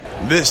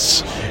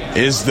This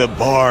is the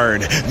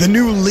Bard, the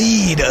new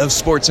lead of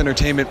sports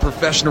entertainment,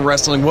 professional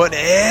wrestling,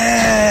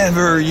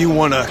 whatever you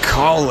want to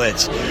call it.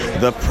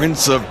 The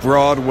Prince of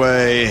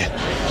Broadway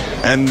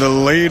and the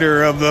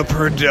leader of the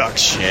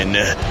production,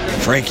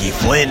 Frankie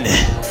Flynn.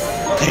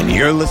 And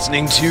you're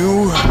listening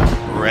to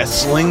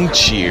Wrestling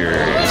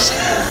Cheers.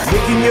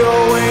 Making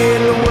your way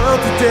in the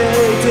world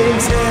today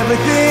takes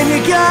everything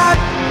you got.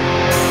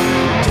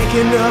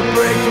 Taking a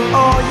break from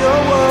all your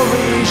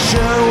worries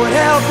sure would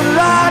help a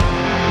lot.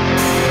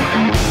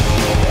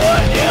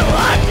 Would you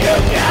like to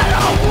get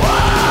away?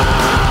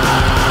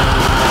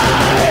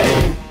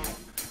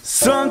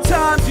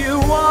 Sometimes you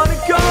want to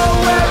go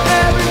where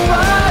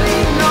everybody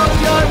knows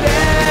your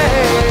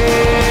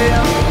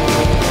name,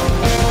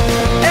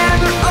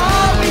 and they're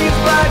always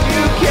glad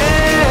you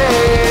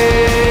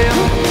came.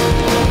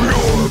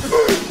 You're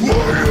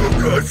why you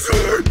can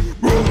say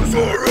rules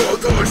are all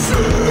the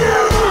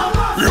same.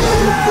 You're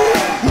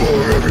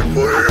why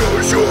everybody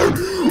knows your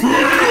name.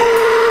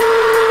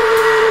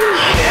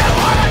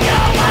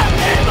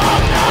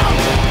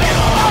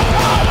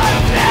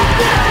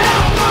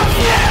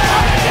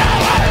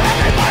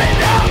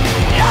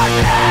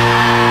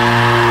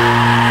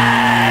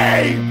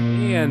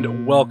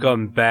 And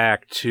welcome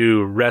back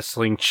to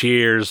Wrestling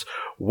Cheers,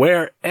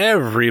 where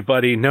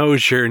everybody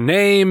knows your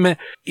name,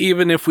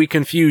 even if we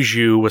confuse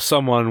you with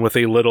someone with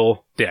a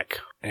little dick.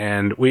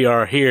 And we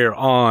are here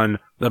on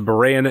the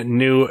brand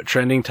new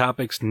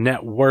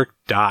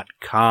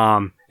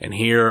TrendingTopicsNetwork.com. And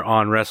here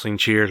on Wrestling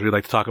Cheers, we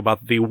like to talk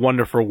about the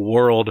wonderful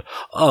world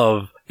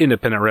of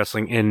independent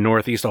wrestling in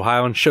Northeast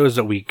Ohio and shows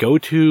that we go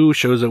to,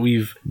 shows that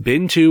we've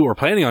been to, or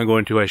planning on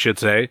going to, I should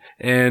say.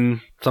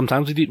 And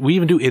sometimes we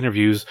even do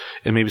interviews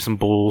and maybe some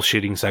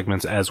bullshitting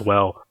segments as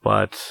well.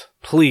 But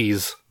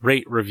please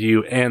rate,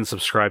 review, and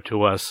subscribe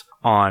to us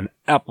on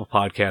Apple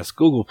Podcasts,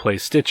 Google Play,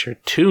 Stitcher,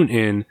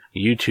 TuneIn,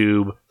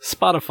 YouTube,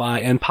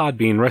 Spotify, and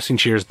Podbean,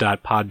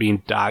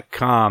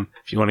 WrestlingCheers.podbean.com.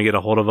 If you want to get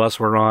a hold of us,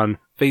 we're on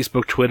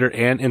Facebook, Twitter,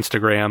 and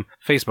Instagram.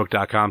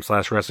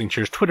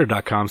 Facebook.com/WrestlingCheers,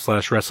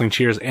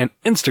 Twitter.com/WrestlingCheers, and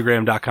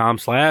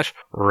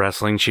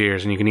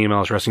Instagram.com/WrestlingCheers. And you can email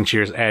us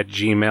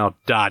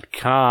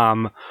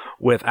WrestlingCheers@gmail.com.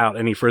 Without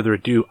any further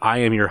ado, I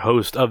am your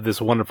host of this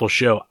wonderful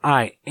show.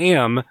 I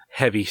am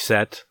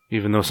Heavyset,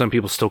 even though some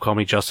people still call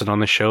me Justin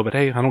on this show, but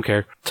hey, I don't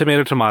care.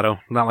 Tomato, tomato.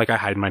 Not like I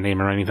hide my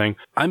name or anything.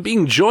 I'm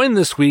being joined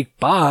this week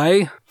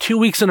by 2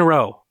 weeks in a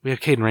row. We have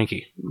Caden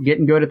Ranke.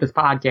 Getting good at this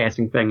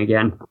podcasting thing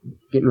again.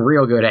 Getting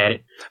real good at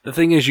it. The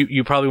thing is,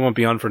 you probably won't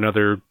be on for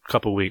another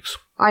couple weeks.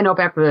 I know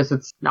after this,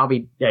 I'll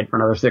be dead for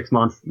another 6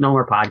 months. No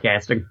more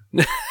podcasting.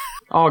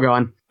 All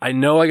gone. I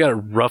know I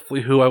got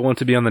roughly who I want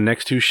to be on the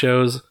next two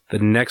shows. The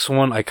next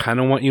one, I kind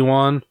of want you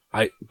on.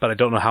 But I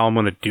don't know how I'm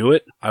going to do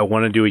it. I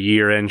want to do a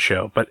year-end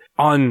show. But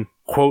on,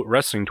 quote,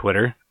 wrestling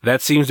Twitter,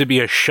 that seems to be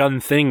a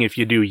shunned thing if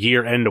you do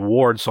year-end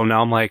awards. So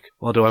now I'm like,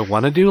 well, do I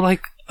want to do,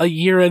 like, a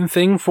year-end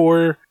thing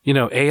for,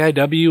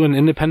 AIW and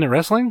independent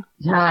wrestling?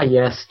 Ah,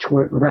 yes.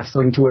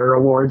 Wrestling Twitter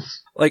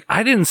awards. Like,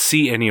 I didn't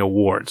see any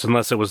awards,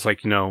 unless it was,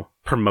 like,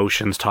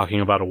 promotions talking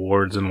about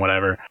awards and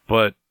whatever.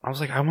 But I was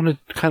like, I want to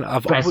kind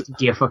of... Best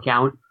GIF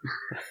account.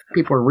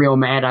 People are real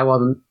mad I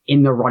wasn't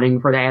in the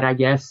running for that, I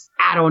guess.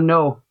 I don't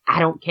know. I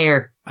don't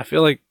care. I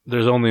feel like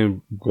there's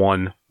only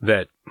one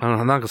that,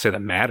 I'm not going to say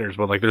that matters,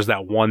 but like there's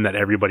that one that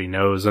everybody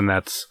knows, and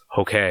that's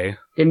okay.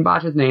 Didn't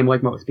botch his name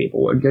like most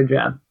people would. Good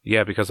job.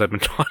 Yeah, because I've been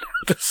taught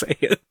how to say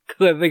it.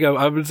 Because I think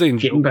I've been saying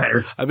getting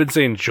better. I've been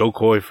saying Joe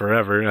Coy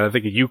forever, and I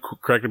think you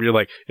corrected me, you're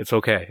like, it's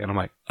okay. And I'm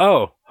like,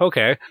 oh,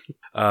 okay.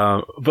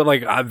 But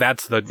like,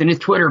 that's the... It's in his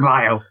Twitter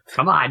bio.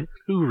 Come on.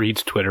 Who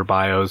reads Twitter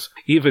bios,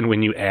 even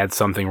when you add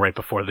something right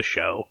before the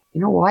show?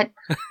 You know what?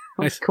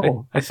 That's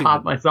cool. I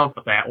popped myself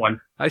with that one.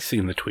 I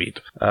seen the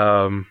tweet.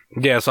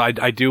 Yeah, so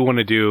I do want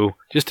to do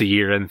just a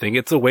year-end thing.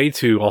 It's a way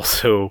to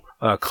also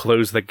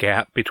close the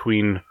gap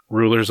between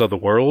Rulers of the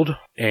World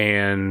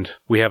and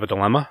We Have a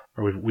Dilemma,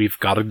 or we've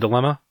got a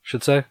dilemma, I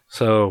should say.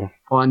 So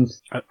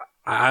Ones.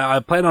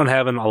 I plan on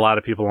having a lot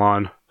of people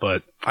on,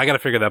 but I got to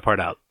figure that part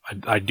out.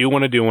 I do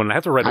want to do one. I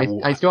have to write.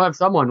 I still have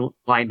someone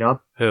lined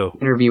up. Who?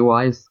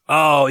 Interview-wise.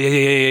 Oh,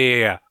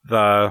 yeah.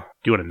 Do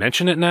you want to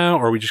mention it now,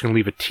 or are we just going to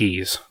leave a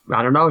tease?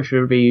 I don't know.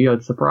 Should it be a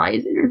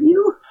surprise interview?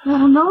 I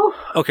don't know.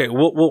 Okay,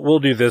 we'll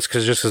do this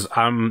because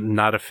I'm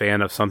not a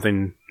fan of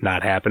something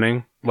not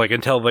happening. Like,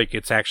 until, like,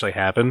 it's actually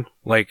happened.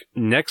 Like,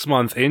 next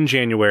month in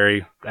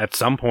January, at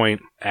some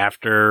point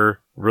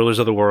after Rulers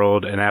of the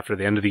World and after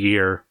the end of the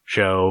year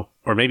show,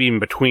 or maybe even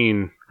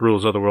between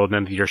Rulers of the World and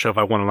end of the year show, if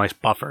I want a nice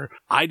buffer,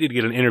 I did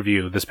get an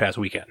interview this past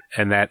weekend.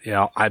 And that,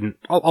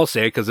 I'll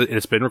say it because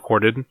it's been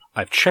recorded.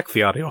 I've checked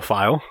the audio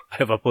file.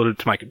 I've uploaded it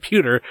to my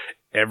computer.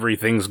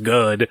 Everything's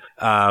good.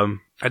 I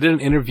did an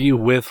interview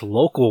with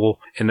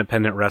local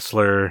independent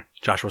wrestler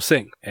Joshua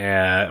Singh.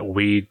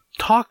 We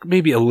talked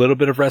maybe a little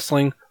bit of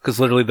wrestling, because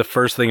literally the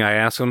first thing I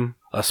asked him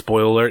a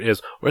spoiler alert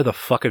is, where the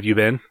fuck have you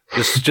been?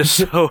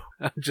 Just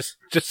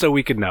so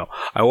we can know.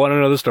 I want to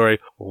know the story.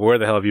 Where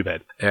the hell have you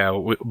been?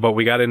 But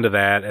we got into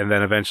that, and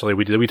then eventually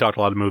we talked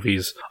a lot of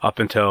movies up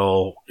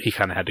until he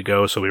kind of had to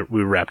go, so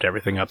we wrapped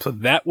everything up. So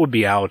that would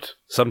be out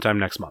sometime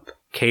next month.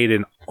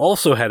 Caden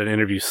also had an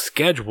interview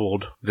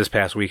scheduled this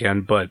past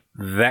weekend, but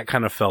that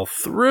kind of fell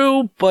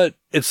through, but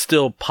it's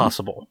still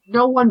possible.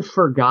 No one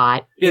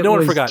forgot. Yeah, no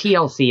one forgot.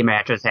 TLC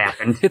matches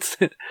happened.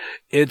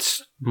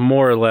 It's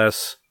more or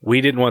less,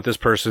 we didn't want this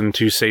person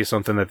to say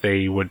something that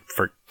they would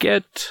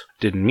forget,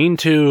 didn't mean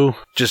to,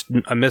 just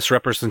a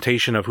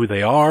misrepresentation of who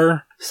they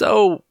are.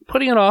 So,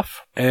 putting it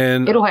off,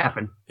 and it'll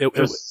happen.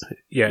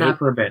 Not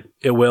for a bit.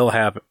 It will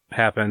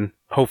happen.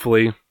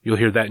 Hopefully, you'll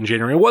hear that in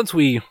January. Once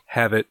we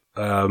have it,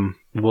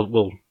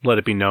 we'll let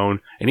it be known.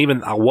 And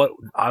even what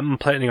I'm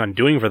planning on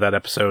doing for that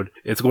episode,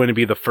 it's going to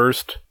be the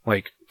first,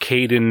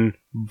 Caden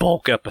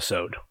bulk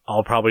episode.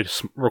 I'll probably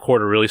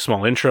record a really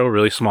small intro,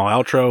 really small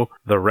outro.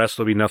 The rest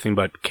will be nothing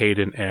but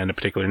Caden and a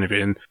particular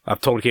interview. And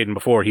I've told Caden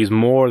before, he's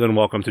more than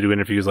welcome to do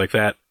interviews like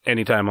that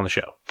anytime on the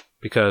show,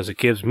 because it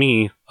gives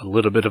me a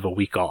little bit of a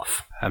week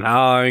off. And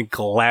I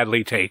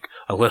gladly take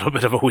a little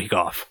bit of a week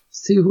off.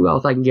 See who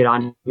else I can get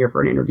on here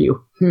for an interview.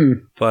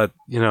 But,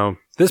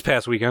 this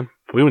past weekend,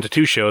 we went to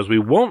 2 shows. We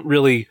won't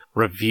really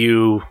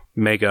review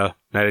Mega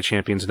Night of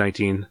Champions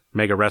 19,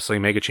 Mega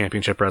Wrestling, Mega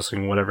Championship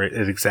Wrestling, whatever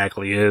it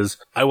exactly is.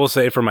 I will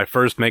say for my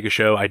first Mega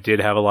show, I did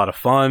have a lot of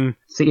fun.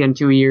 See you in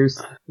 2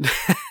 years.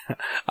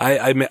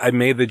 I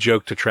made the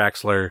joke to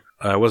Traxler.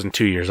 It wasn't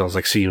 2 years. I was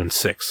like, see you in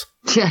 6.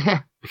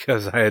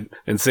 Because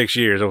in 6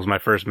 years, it was my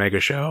first Mega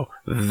show.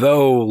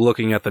 Though,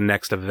 looking at the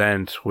next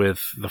event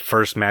with the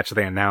first match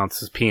they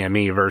announced is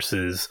PME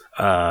versus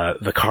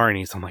the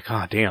Carnies, I'm like,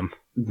 oh, damn.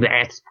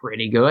 That's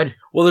pretty good.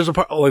 Well, there's a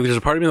part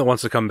of me that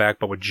wants to come back,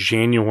 but with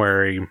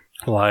January,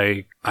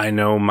 I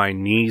know my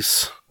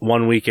niece,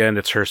 one weekend,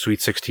 it's her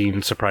Sweet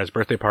 16 surprise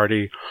birthday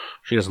party.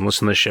 She doesn't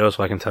listen to the show,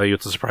 so I can tell you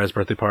it's a surprise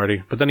birthday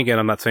party. But then again,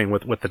 I'm not saying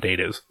what the date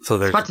is. So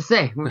there's... I was about to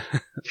say,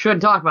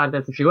 shouldn't talk about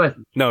this if she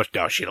listens. No,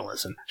 she don't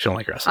listen. She don't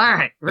like wrestling. All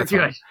right, we're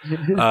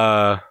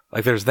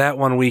good. There's that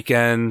one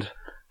weekend.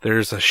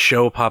 There's a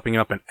show popping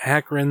up in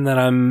Akron that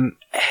I'm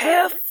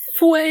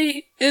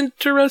halfway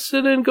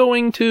interested in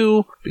going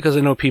to, because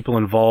I know people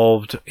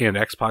involved, and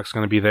X-Pac's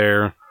going to be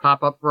there.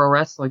 Pop up Pro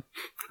Wrestling.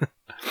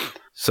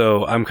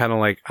 So I'm kind of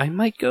like, I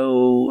might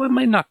go, I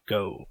might not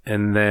go.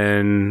 And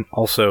then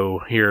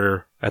also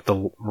here at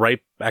the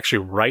right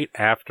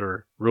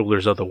after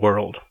Rulers of the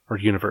World, or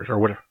Universe, or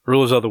whatever,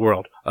 Rulers of the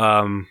World,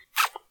 I'm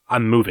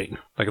moving.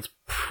 It's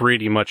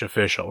pretty much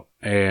official.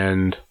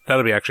 And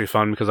that'll be actually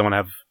fun, because I'm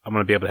going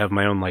to be able to have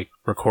my own,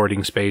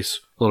 recording space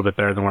a little bit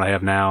better than what I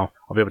have now.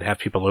 I'll be able to have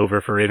people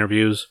over for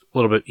interviews a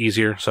little bit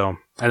easier. So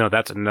I know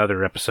that's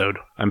another episode.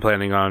 I'm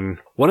planning on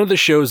one of the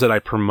shows that I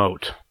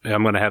promote.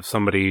 I'm going to have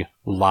somebody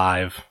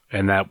live,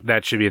 and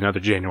that should be another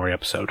January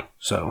episode.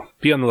 So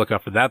be on the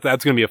lookout for that.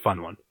 That's going to be a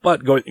fun one.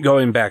 But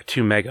going back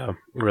to Mega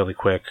really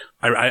quick,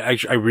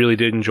 I really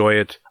did enjoy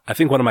it. I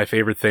think one of my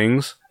favorite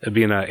things,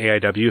 being an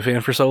AIW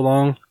fan for so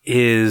long,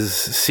 is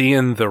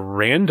seeing the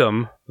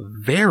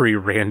very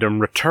random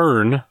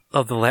return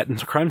of the Latin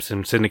Crime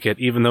Syndicate,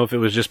 even though if it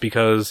was just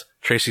because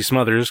Tracy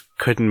Smothers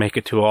couldn't make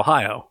it to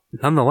Ohio.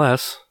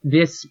 Nonetheless,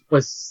 this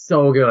was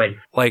so good.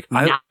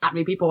 Not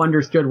many people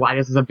understood why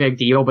this is a big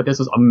deal, but this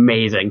was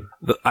amazing.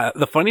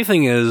 The funny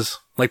thing is,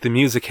 the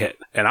music hit,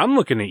 and I'm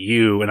looking at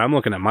you, and I'm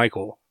looking at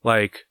Michael,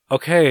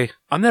 okay,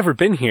 I've never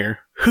been here.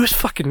 Whose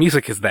fucking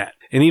music is that?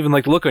 And even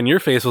the look on your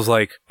face was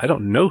I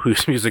don't know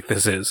whose music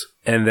this is.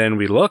 And then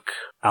we look,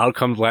 out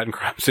comes Latin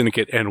Crime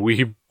Syndicate, and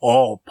we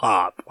all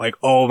pop.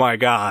 Oh my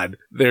god,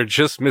 they're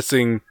just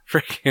missing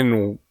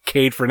freaking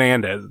Cade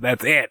Fernandez.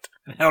 That's it.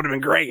 That would have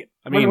been great.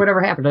 I mean,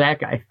 whatever happened to that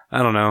guy?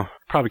 I don't know.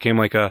 Probably became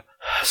a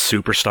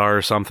superstar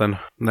or something,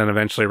 and then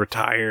eventually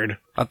retired.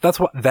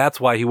 That's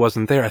why he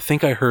wasn't there. I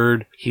think I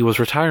heard he was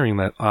retiring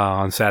that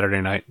on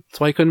Saturday night. That's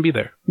why he couldn't be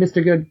there. Missed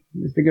a good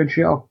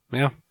show.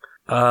 Yeah.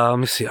 Let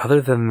me see.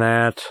 Other than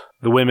that,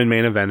 the women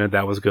main evented.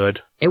 That was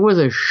good. It was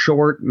a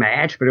short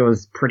match, but it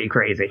was pretty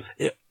crazy.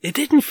 It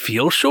didn't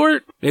feel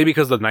short. Maybe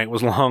because the night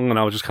was long, and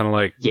I was just kind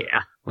of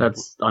yeah,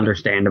 that's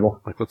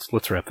understandable.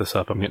 Let's wrap this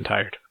up. I'm getting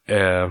tired.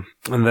 And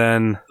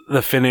then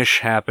the finish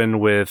happened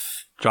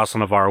with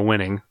Jocelyn Navarro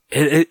winning.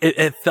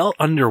 It felt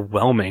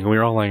underwhelming. We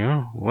were all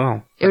oh,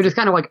 well. It was just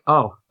kind of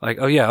oh.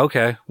 Oh, yeah,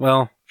 okay,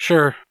 well,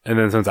 sure. And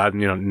then since I've,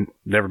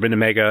 never been to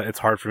Mega, it's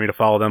hard for me to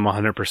follow them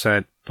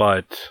 100%.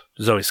 But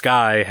Zoe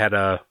Sky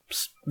had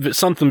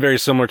something very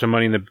similar to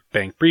Money in the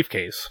Bank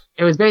briefcase.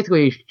 It was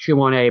basically, she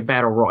won a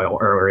Battle Royal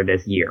earlier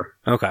this year.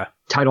 Okay.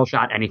 Title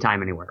shot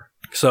anytime, anywhere.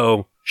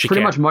 So she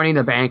pretty much Money in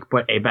the Bank,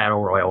 but a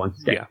Battle Royal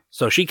instead. Yeah.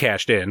 So she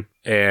cashed in,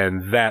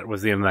 and that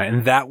was the end of the night.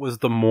 And that was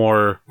the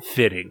more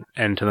fitting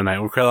end to the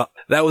night.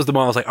 That was the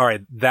one I was all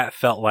right, that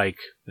felt like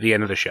the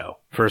end of the show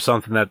for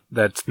something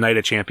that's Night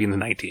of Champions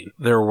 19.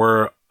 There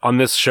were, on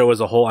this show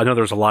as a whole, I know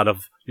there's a lot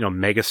of,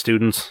 Mega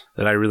students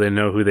that I really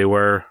know who they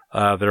were.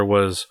 There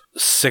was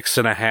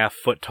 6.5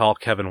 foot tall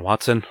Kevin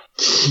Watson.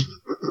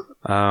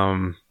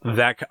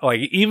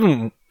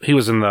 Even he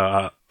was in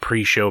the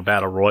pre-show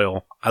battle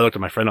royal. I looked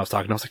at my friend I was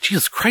talking to, I was like,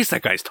 Jesus Christ,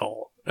 that guy's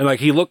tall. And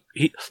like,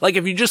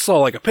 if you just saw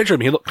like a picture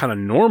of him, he looked kind of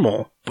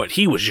normal, but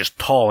he was just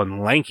tall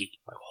and lanky.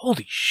 Like,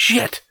 holy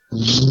shit.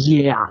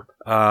 Yeah.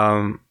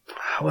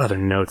 What other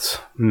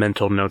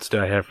mental notes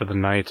do I have for the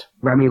night?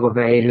 Remy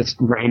LeVay just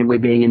randomly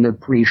being in the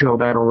pre-show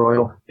battle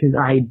royal. Because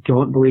I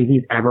don't believe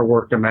he's ever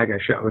worked a mega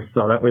show,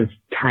 so that was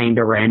kind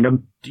of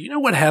random. Do you know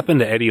what happened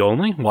to Eddie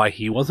Only? Why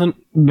he wasn't?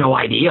 No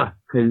idea,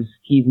 because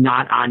he's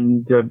not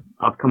on the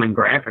upcoming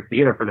graphics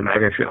either for the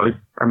mega shows,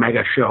 or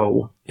mega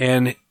show.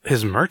 And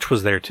his merch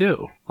was there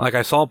too. Like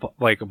I saw,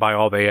 by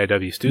all the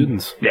AIW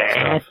students.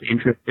 That's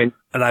interesting.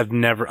 And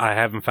I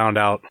haven't found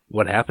out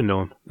what happened to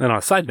him. And on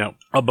a side note,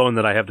 a bone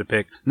that I have to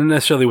pick, not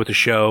necessarily with the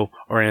show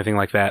or anything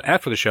like that.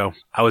 After the show,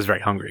 I was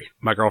very hungry.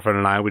 My girlfriend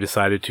and I, we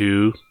decided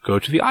to go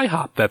to the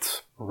IHOP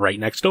that's right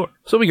next door.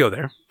 So we go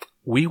there.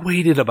 We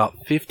waited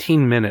about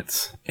 15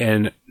 minutes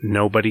and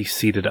nobody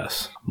seated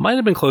us. Might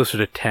have been closer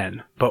to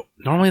 10, but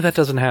normally that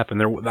doesn't happen.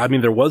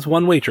 There was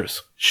one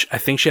waitress. I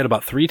think she had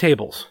about 3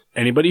 tables.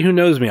 Anybody who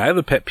knows me, I have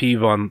a pet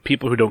peeve on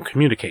people who don't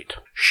communicate.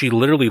 She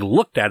literally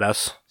looked at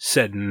us,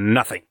 said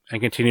nothing, and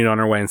continued on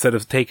her way. Instead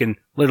of taking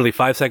literally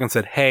 5 seconds,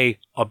 said, hey,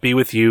 I'll be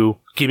with you.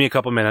 Give me a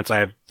couple minutes. I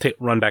have to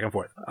run back and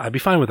forth. I'd be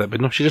fine with it,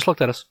 but no, she just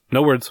looked at us.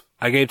 No words.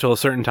 I gave till a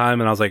certain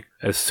time, and I was like,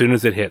 as soon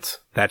as it hits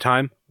that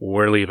time,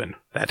 we're leaving.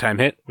 That time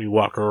hit, we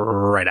walk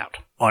right out.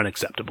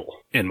 Unacceptable,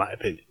 in my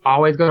opinion.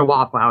 Always go to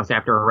Waffle House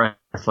after a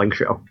wrestling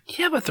show.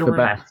 Yeah, but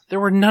there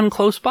were none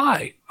close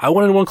by. I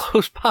wanted one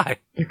close by.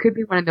 There could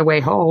be one on the way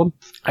home.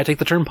 I take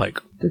the turnpike.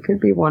 There could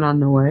be one on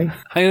the way.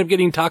 I ended up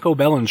getting Taco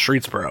Bell in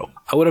Streetsboro.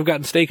 I would have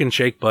gotten Steak and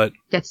Shake, but...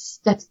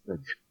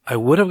 I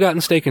would have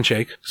gotten Steak and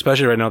Shake,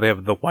 especially right now they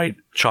have the white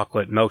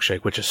chocolate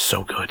milkshake, which is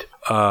so good.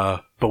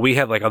 But we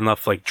had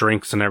enough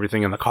drinks and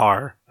everything in the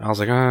car. And I was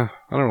like, I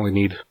don't really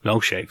need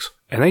milkshakes.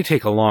 And they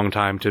take a long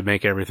time to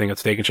make everything at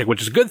Steak and Shake,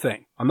 which is a good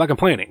thing. I'm not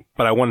complaining,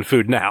 but I wanted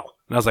food now.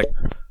 And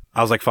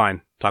I was like,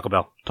 fine, Taco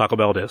Bell. Taco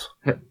Bell it is.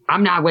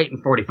 I'm not waiting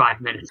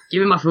 45 minutes.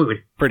 Give me my food.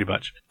 Pretty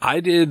much. I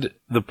did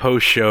the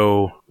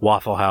post-show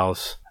Waffle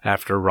House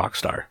after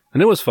Rockstar.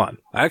 And it was fun.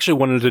 I actually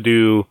wanted to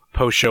do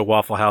post-show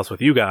Waffle House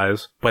with you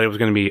guys, but it was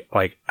going to be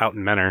out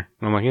in Menor.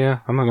 And I'm like,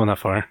 yeah, I'm not going that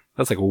far.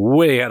 That's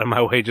way out of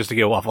my way just to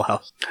get Waffle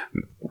House.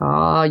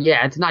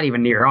 Yeah, it's not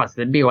even near us.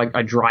 It'd be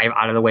a drive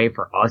out of the way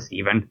for us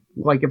even.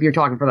 If you're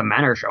talking for the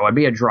Menor show, it'd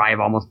be a drive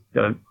almost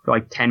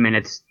 10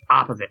 minutes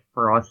opposite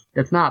for us.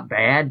 It's not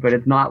bad, but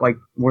it's not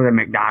where the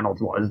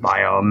McDonald's was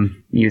by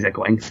Music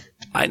Links.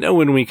 I know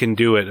when we can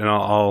do it, and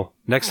I'll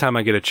next time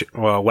I get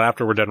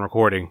after we're done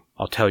recording,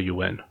 I'll tell you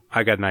when.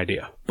 I got an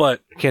idea,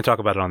 but can't talk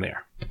about it on the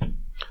air.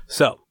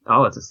 So.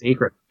 Oh, it's a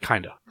secret.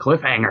 Kinda.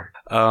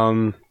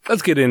 Cliffhanger.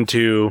 Let's get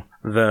into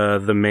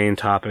the main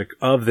topic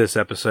of this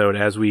episode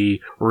as we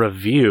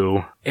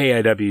review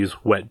AIW's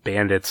Wet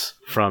Bandits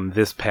from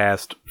this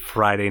past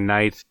Friday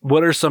night.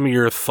 What are some of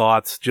your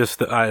thoughts,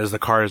 just as the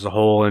card as a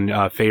whole,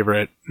 and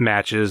favorite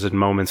matches and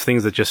moments,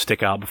 things that just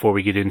stick out before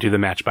we get into the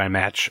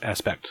match-by-match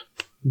aspect?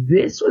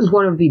 This was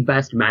one of the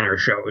best Menor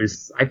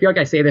shows. I feel like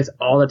I say this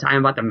all the time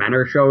about the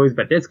Menor shows,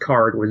 but this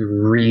card was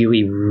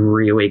really,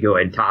 really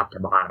good top to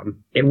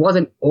bottom. It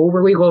wasn't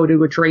overly loaded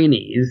with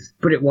trainees,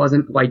 but it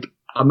wasn't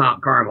a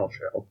Mount Carmel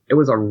show. It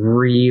was a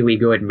really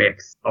good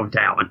mix of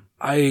talent.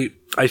 I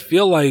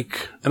feel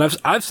like, and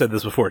I've said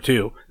this before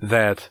too,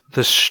 that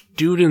the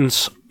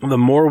students, the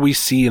more we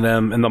see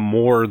them and the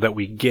more that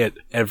we get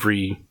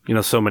every,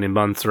 so many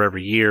months or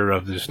every year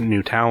of this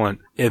new talent,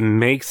 it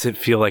makes it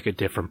feel like a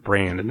different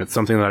brand. And it's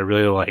something that I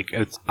really like.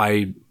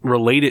 I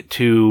relate it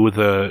to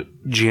the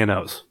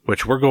GNOs,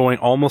 which we're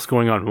almost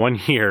going on 1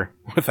 year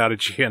without a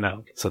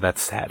GNO. So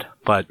that's sad,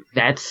 but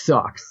that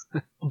sucks.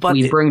 But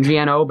we bring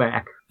GNO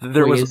back.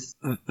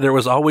 There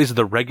was always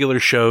the regular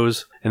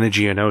shows and the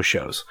GNO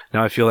shows.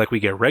 Now I feel like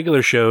we get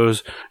regular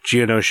shows,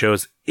 GNO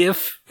shows,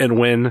 if and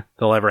when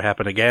they'll ever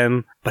happen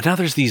again. But now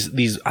there's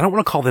these I don't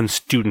want to call them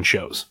student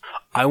shows.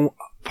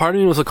 Part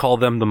of me wants to call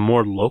them the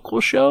more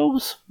local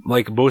shows.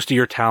 Most of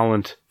your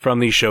talent from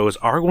these shows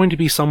are going to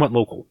be somewhat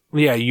local.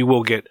 Yeah, you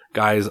will get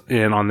guys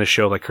in on this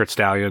show like Kurt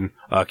Stallion,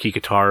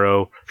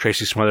 Kikutaro,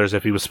 Tracy Smothers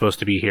if he was supposed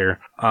to be here.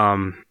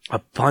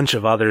 A bunch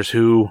of others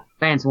who...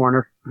 Mance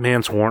Warner.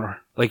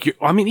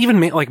 Even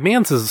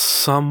Mance is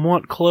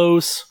somewhat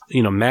close.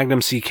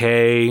 Magnum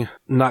CK,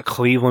 not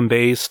Cleveland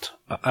based,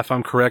 if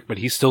I'm correct, but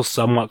he's still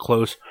somewhat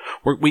close.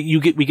 We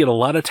get a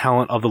lot of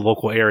talent of the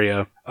local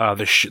area.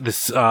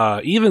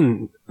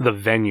 Even the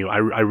venue, I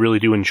really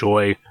do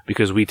enjoy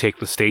because we take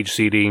the stage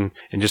seating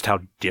and just how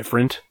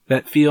different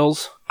that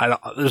feels.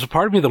 There's a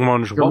part of me that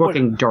wonders... You're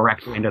looking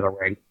directly into the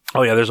ring.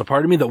 Oh yeah, there's a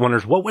part of me that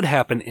wonders what would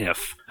happen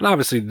if, and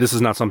obviously this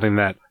is not something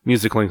that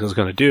Music Link is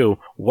going to do,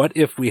 what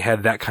if we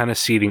had that kind of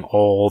seating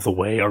all the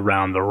way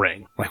around the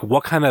ring?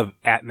 What kind of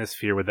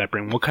atmosphere would that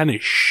bring? What kind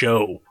of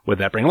show would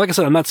that bring? Like I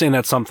said, I'm not saying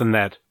that's something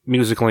that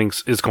Music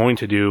Links is going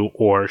to do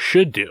or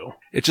should do.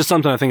 It's just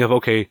something I think of,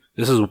 okay,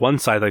 this is one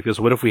side like this.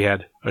 What if we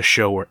had a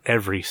show where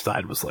every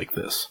side was like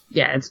this?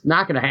 Yeah, it's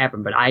not going to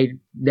happen, but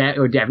that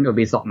would definitely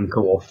be something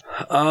cool.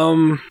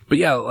 But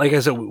yeah, like I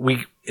said,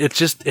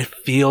 it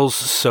feels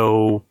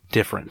so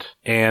different.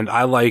 And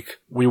I like,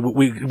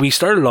 we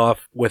started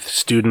off with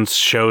students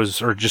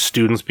shows, or just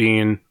students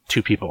being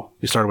two people.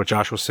 We started with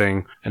Joshua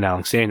Singh and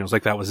Alex Daniels,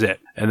 like that was it.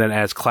 And then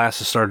as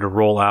classes started to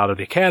roll out of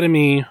the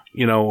academy,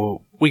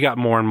 we got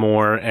more and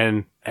more,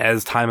 and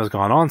as time has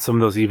gone on, some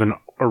of those even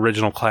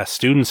original class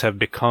students have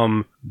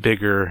become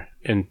bigger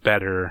and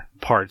better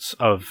parts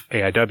of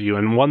AIW.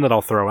 And one that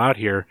I'll throw out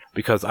here,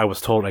 because I was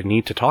told I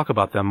need to talk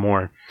about them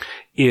more,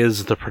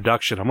 is the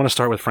production. I'm going to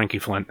start with Frankie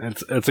Flynn.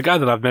 It's a guy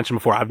that I've mentioned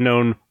before. I've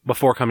known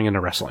before coming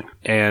into wrestling.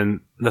 And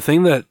the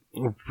thing that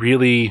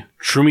really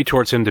drew me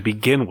towards him to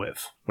begin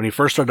with, when he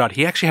first started out,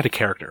 he actually had a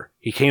character.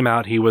 He came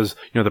out, he was,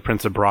 the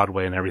Prince of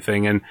Broadway and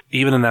everything. And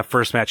even in that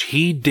first match,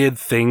 he did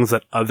things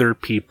that other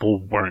people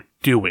weren't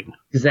doing.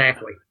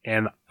 Exactly.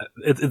 And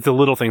it's the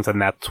little things,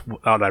 and that's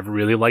what I've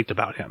really liked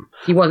about him.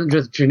 He wasn't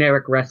just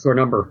generic wrestler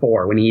number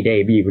 4 when he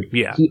debuted.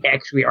 Yeah. He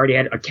actually already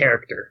had a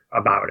character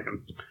about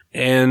him.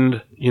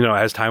 And,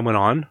 as time went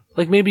on,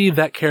 like maybe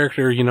that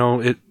character,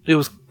 it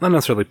was not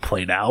necessarily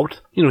played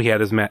out. He had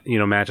his,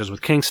 matches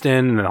with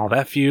Kingston and all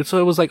that feud. So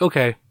it was like,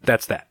 okay,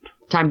 that's that.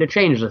 Time to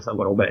change this a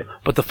little bit.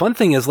 But the fun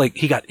thing is, like,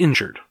 he got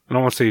injured. I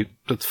don't want to say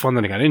it's fun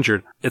that he got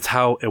injured. It's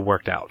how it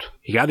worked out.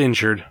 He got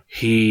injured.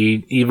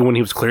 He, even when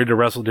he was cleared to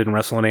wrestle, didn't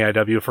wrestle in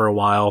AIW for a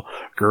while,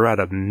 grew out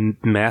a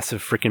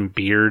massive freaking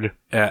beard,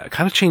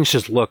 kind of changed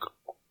his look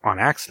on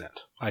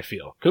accident, I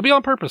feel. Could be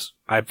on purpose.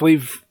 I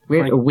believe...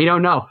 We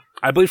don't know.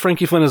 I believe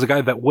Frankie Flynn is a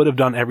guy that would have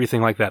done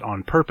everything like that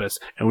on purpose.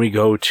 And we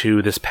go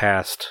to this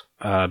past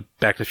Back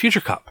to the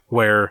Future Cup,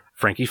 where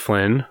Frankie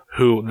Flynn,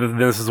 who,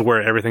 this is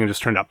where everything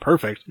just turned out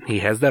perfect, he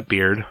has that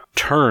beard,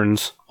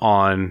 turns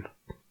on,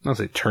 I don't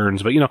say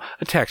turns, but,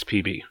 attacks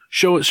PB.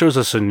 Shows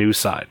us a new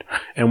side.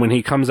 And when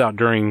he comes out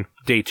during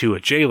day 2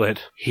 at JLIT,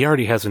 he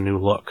already has a new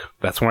look.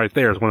 That's right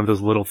there is one of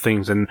those little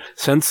things. And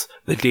since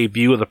the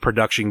debut of the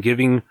production,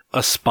 giving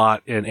a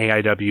spot in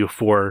AIW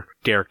for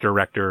Derek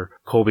Director,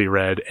 Colby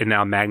Red, and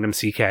now Magnum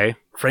CK,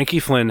 Frankie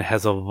Flynn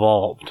has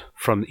evolved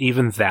from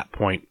even that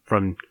point,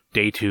 from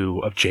day 2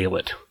 of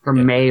JLIT.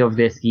 From May of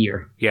this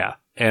year. Yeah.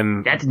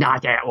 And that's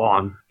not that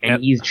long.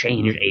 And he's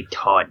changed a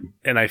ton.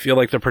 And I feel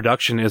like the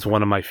production is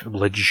one of my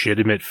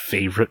legitimate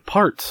favorite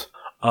parts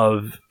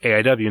of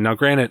AIW. Now,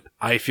 granted,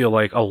 I feel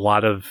like a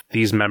lot of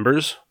these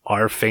members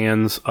are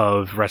fans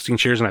of Wrestling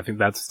Cheers, and I think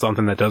that's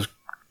something that does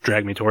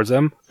drag me towards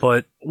them.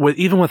 But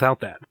even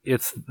without that,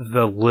 it's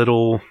the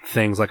little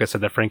things, like I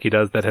said, that Frankie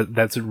does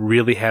that's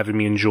really having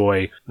me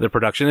enjoy the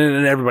production,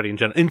 and everybody in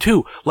general. And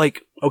two,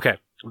 like, okay,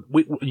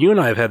 you and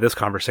I have had this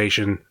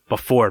conversation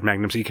before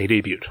Magnum CK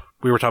debuted.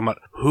 We were talking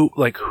about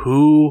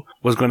who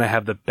was going to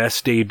have the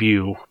best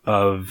debut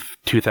of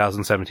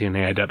 2017 in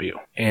AIW.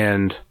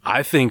 And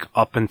I think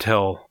up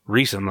until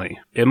recently,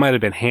 it might have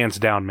been hands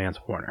down Mance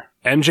Warner.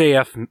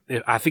 MJF,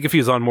 I think if he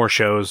was on more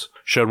shows,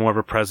 showed more of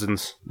a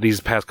presence these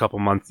past couple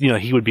months,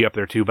 he would be up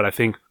there too. But I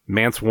think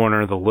Mance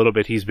Warner, the little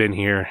bit he's been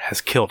here, has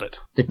killed it.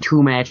 The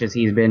 2 matches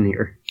he's been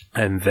here.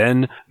 And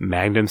then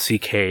Magnum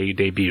CK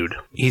debuted.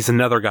 He's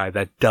another guy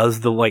that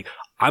does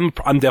I'm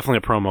definitely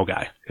a promo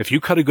guy. If you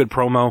cut a good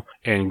promo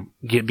and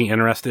get me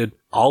interested,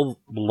 I'll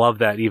love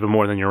that even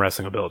more than your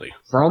wrestling ability.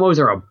 Promos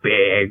are a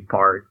big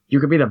part. You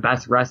could be the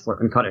best wrestler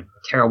and cut a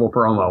terrible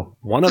promo.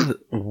 One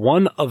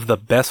of the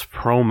best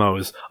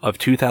promos of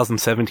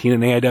 2017 in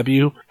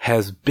AIW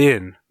has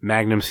been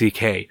Magnum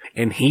CK,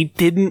 and he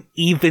didn't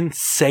even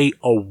say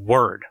a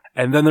word.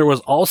 And then there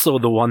was also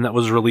the one that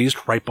was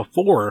released right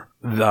before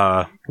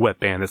the Wet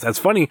Bandits. That's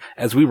funny,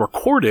 as we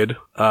recorded,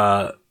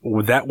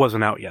 that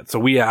wasn't out yet.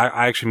 So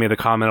I actually made a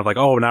comment of like,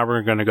 oh, now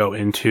we're going to go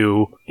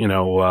into,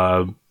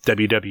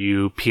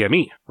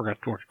 WWPME. We're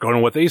going to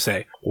what they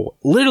say. Well,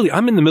 literally,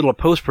 I'm in the middle of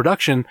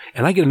post-production,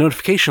 and I get a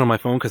notification on my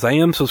phone, because I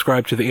am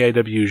subscribed to the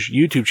AIW's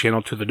YouTube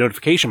channel, to the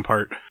notification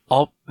part.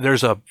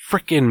 There's a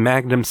freaking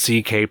Magnum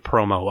CK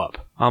promo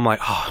up. I'm like,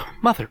 oh,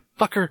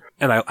 motherfucker.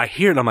 And I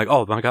hear it, and I'm like,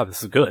 oh my god,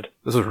 this is good.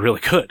 This is really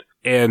good.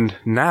 And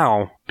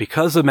now,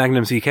 because of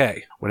Magnum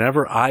CK,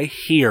 whenever I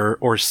hear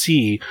or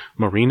see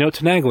Marino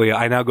Tenaglia,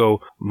 I now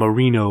go,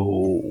 Marino.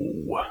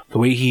 The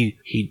way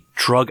he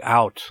drug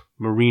out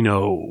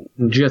Marino.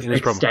 Just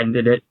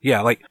extended it.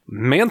 Yeah, like,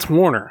 Mance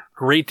Warner,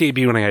 great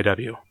debut in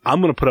AIW.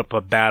 I'm going to put up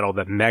a battle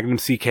that Magnum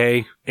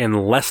CK,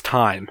 in less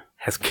time,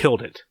 has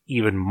killed it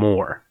even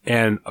more.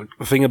 And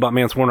the thing about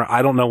Mance Warner,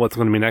 I don't know what's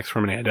going to be next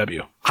from an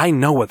AIW. I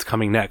know what's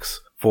coming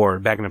next for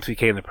Magnum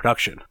CK in the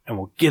production, and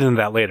we'll get into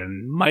that later.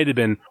 It might have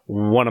been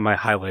one of my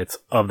highlights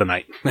of the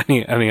night.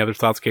 Any other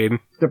thoughts, Caden?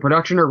 The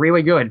production are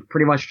really good,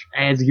 pretty much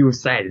as you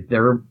said.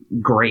 They're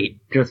great,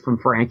 just from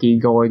Frankie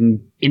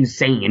going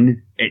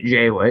insane at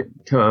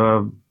JLIT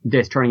to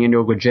this turning into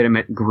a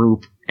legitimate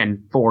group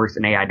and force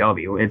in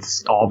AIW.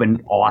 It's all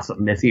been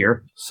awesome this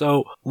year.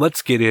 So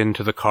let's get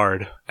into the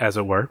card, as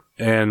it were,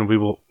 and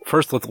we'll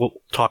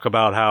talk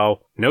about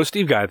how no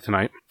Steve Guy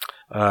tonight.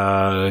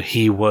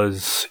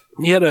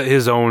 He had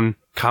his own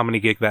comedy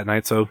gig that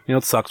night, so,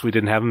 it sucks we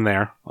didn't have him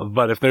there.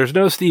 But if there's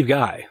no Steve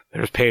Guy,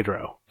 there's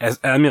Pedro.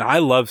 I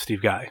love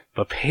Steve Guy,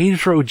 but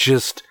Pedro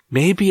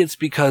maybe it's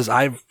because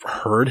I've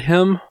heard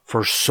him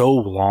for so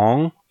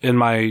long in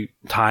my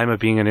time of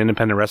being an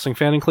independent wrestling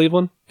fan in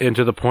Cleveland, and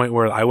to the point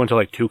where I went to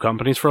like 2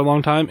 companies for a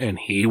long time, and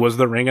he was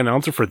the ring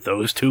announcer for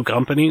those 2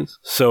 companies.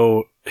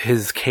 So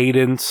his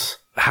cadence,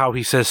 how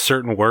he says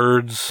certain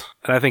words,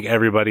 and I think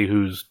everybody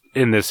who's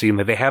in this scene,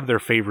 they have their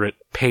favorite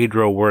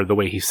Pedro word, the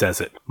way he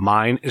says it.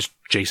 Mine is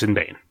Jason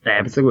Bane.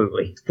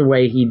 Absolutely. The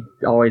way he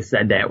always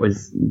said that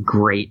was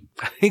great.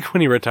 I think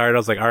when he retired, I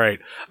was like, all right,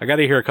 I got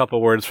to hear a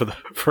couple words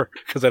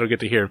because I don't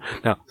get to hear him.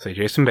 Now, say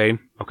Jason Bane.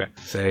 Okay.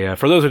 Say,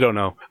 for those who don't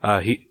know,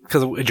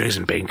 because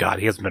Jason Bane, God,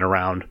 he hasn't been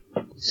around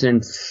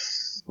since...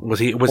 Was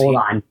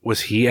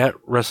he at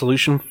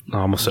Resolution? I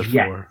almost said 4.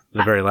 Yes.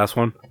 The very last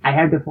one? I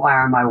had the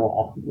flyer on my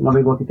wall. Let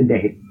me look at the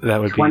date.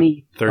 That would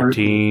be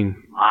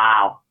 13.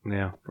 Wow.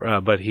 Yeah.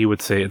 But he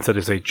would say, instead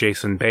of say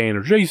Jason Bane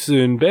or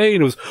Jason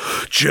Bane, it was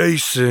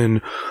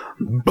Jason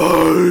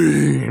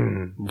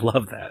Bane.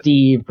 Love that.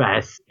 The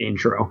best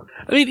intro.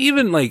 I mean,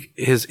 even like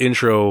his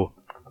intro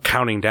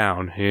counting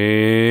down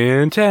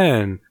in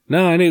 10,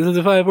 9, 8,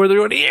 7, 5, 4, 3,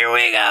 1, here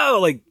we go!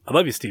 Like, I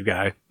love you, Steve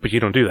Guy, but you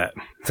don't do that.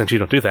 Since you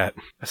don't do that,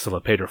 I still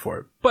love Pedro for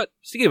it. But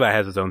Steve Guy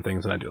has his own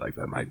things, and I do like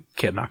them. I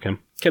can't knock him.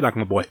 Can't knock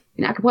him a boy.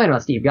 You're not complaining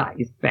about Steve Guy.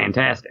 He's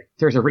fantastic.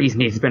 There's a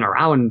reason he's been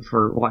around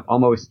for,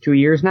 almost 2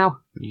 years now?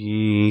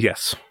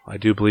 Yes. I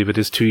do believe it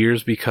is 2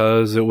 years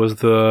because it was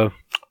the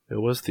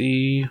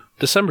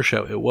December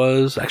show. It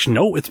was actually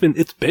no. It's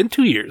been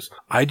 2 years.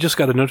 I just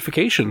got a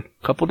notification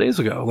a couple days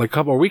ago, like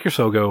a week or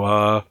so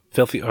ago.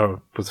 Filthy.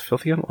 Was it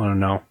Filthy Animals? I don't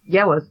know.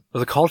 Yeah, it was.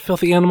 Was it called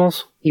Filthy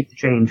Animals? Keep the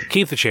change.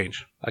 Keep the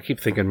change. I keep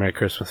thinking Merry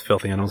Christmas,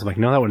 Filthy Animals. I'm like,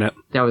 no, that wasn't it.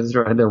 That was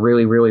the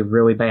really, really,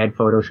 really bad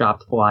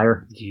photoshopped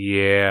flyer.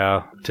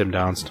 Yeah, Tim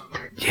Donst.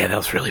 Yeah, that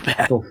was really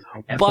bad. Oh,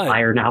 that's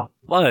flyer now.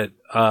 But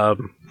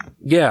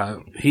yeah,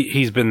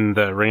 he's been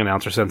the ring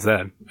announcer since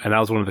then, and I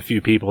was one of the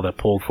few people that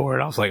pulled for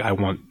it. I was like, I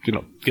want,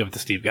 give it to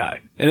Steve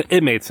Guy, and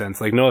it made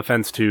sense. Like, no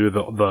offense to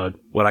the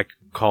what I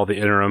call the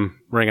interim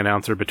ring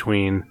announcer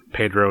between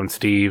Pedro and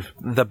Steve.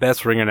 The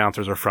best ring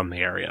announcers are from the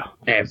area.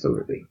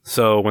 Absolutely.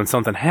 So when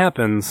something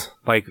happens,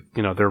 like,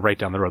 they're right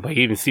down the road. Like,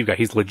 even Steve Guy,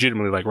 he's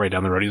legitimately like right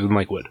down the road. He's in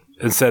Lakewood.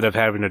 Instead of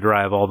having to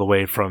drive all the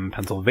way from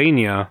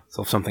Pennsylvania,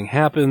 so if something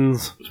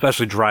happens,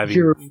 especially driving...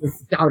 You're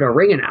without a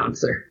ring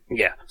announcer.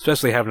 Yeah,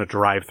 especially having to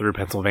drive through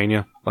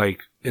Pennsylvania.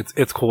 Like,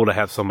 it's cool to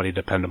have somebody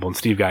dependable, and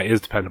Steve Guy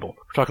is dependable.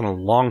 We're talking a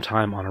long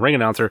time on a ring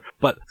announcer,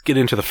 but let's get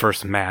into the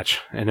first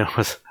match. And it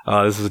was,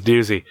 this is a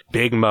doozy.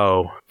 Big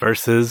Mo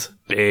versus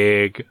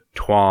Big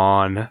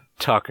Twan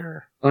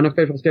Tucker.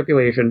 Unofficial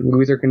stipulation,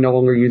 loser can no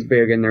longer use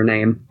big in their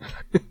name.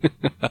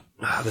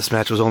 This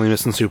match was only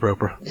missing Super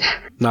Oprah.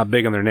 Not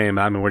big in their name,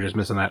 I mean, we're just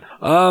missing that.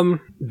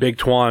 Big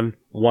Twan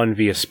won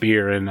via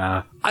spear, and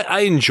I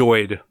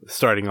enjoyed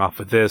starting off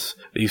with this.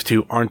 These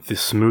two aren't the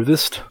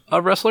smoothest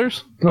of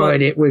wrestlers.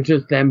 But it was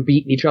just them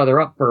beating each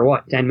other up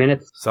for, 10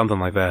 minutes? Something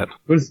like that.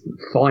 It was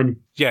fun.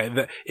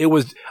 Yeah, it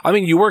was... I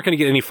mean, you weren't going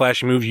to get any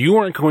flashy moves. You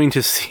weren't going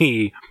to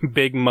see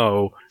Big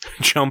Mo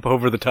jump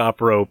over the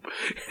top rope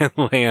and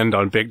land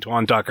on Big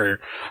Twan Tucker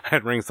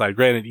at ringside.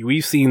 Granted,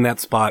 we've seen that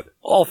spot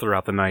all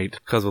throughout the night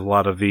because of a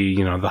lot of the,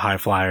 the high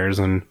flyers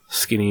and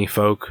skinny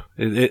folk.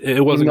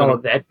 It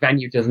wasn't that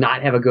venue does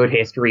not have a good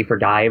history for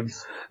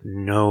dives.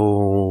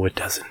 No, it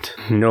doesn't.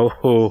 No,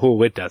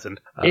 it doesn't.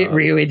 It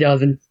really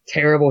doesn't.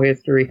 Terrible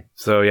history.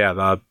 So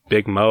yeah,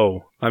 Big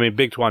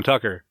Twan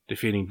Tucker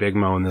defeating Big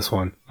Mo in this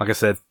one. Like I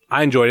said,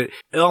 I enjoyed it.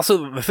 And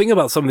also, the thing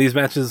about some of these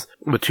matches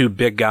with two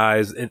big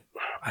guys,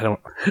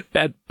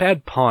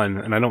 bad pun,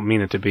 and I don't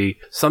mean it to be,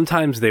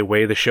 sometimes they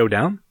weigh the show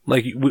down.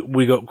 Like,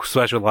 we go,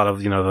 especially with a lot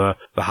of, the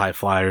high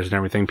flyers and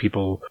everything,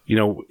 people,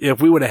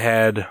 if we would have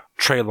had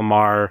Trey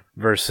Lamar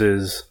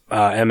versus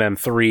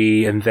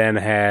MM3, and then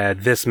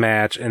had this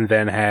match, and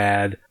then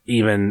had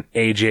even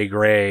AJ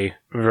Gray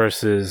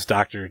versus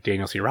Dr.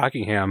 Daniel C.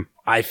 Rockingham,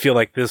 I feel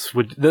like this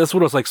would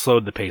have like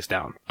slowed the pace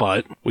down.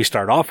 But we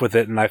start off with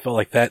it, and I felt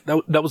like that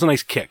was a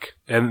nice kick.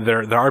 And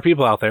there are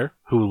people out there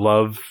who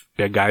love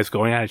big guys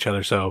going at each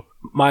other. So,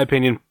 my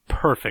opinion,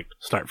 perfect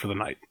start for the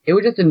night. It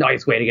was just a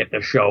nice way to get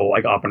the show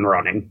up and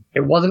running.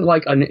 It wasn't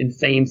like an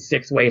insane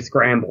 6-way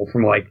scramble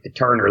from the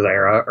Turner's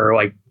era or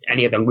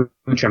any of the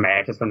lucha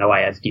matches from the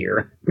last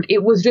year. But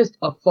it was just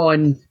a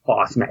fun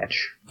boss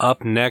match.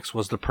 Up next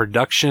was the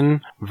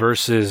Production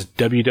versus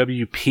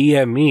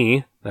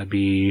WWPME. That'd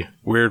be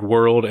Weird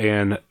World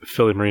and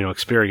Philly Marino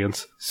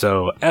Experience.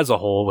 So, as a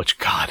whole, which,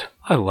 God,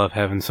 I love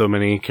having so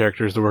many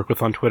characters to work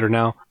with on Twitter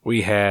now.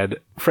 We had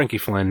Frankie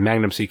Flynn,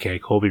 Magnum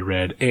CK, Colby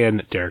Red,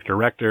 and Derek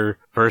Director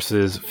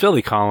versus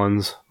Philly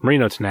Collins,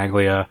 Marino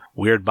Tenaglia,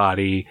 Weird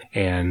Body,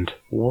 and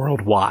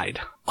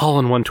Worldwide. All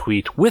in one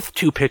tweet with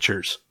 2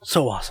 pictures.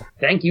 So awesome.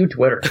 Thank you,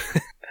 Twitter.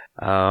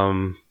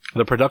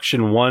 The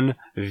Production won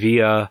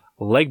via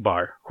leg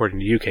bar, according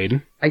to you,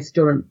 Caden. I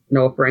still don't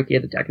know if Frankie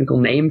has a technical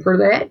name for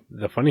that.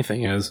 The funny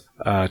thing is,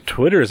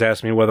 Twitter has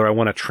asked me whether I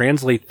want to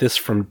translate this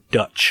from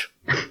Dutch.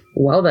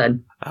 Well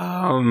then.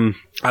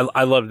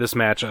 I love this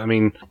match. I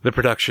mean, the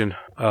production.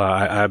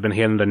 I've been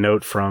handed a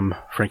note from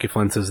Frankie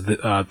Flynn says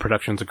the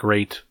production's a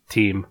great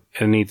team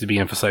and needs to be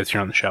emphasized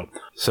here on the show.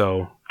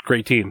 So,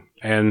 great team.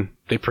 And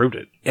they proved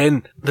it.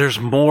 And there's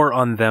more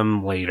on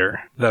them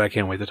later that I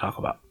can't wait to talk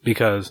about.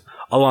 Because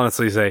I'll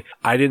honestly say,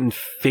 I didn't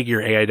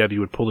figure AIW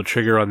would pull the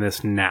trigger on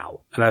this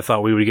now. And I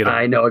thought we would get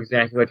I know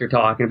exactly what you're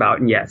talking about,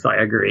 and yes, I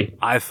agree.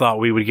 I thought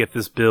we would get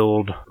this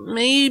build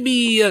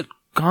maybe at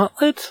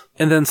Gauntlet,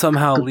 and then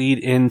somehow lead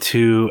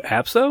into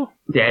APSO?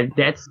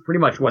 That's pretty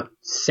much what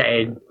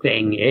said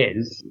thing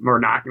is. We're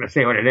not going to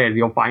say what it is.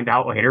 You'll find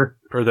out later.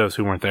 For those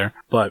who weren't there.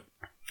 But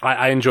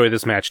I enjoy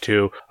this match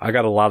too. I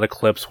got a lot of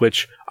clips,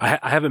 which I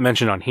haven't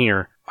mentioned on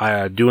here.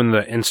 Doing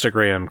the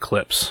Instagram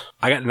clips.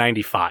 I got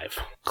 95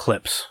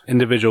 clips,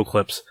 individual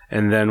clips.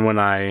 And then when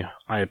I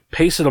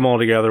pasted them all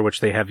together, which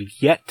they have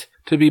yet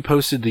to be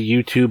posted to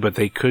YouTube, but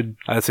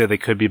I'd say they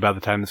could be by the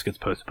time this gets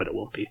posted, but it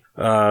won't be.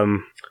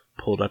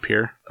 Pulled up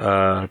here.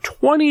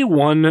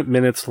 21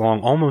 minutes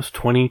long, almost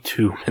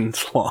 22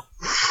 minutes long.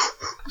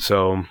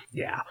 So,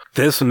 yeah.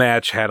 This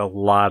match had a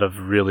lot of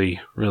really,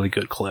 really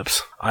good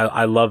clips.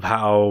 I love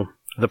how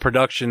the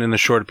production in a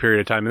short period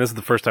of time, and this is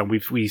the first time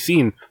we've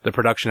seen the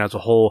production as a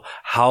whole,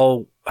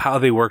 how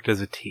they worked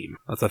as a team.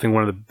 That's, I think,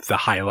 one of the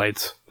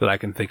highlights that I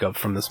can think of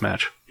from this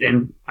match.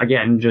 And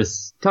again,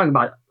 just talking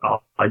about,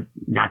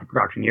 not the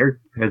production here,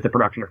 because the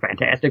production are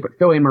fantastic, but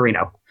Philly and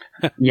Marino,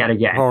 yet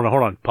again. Hold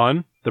on.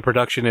 Pun? The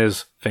production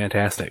is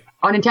fantastic.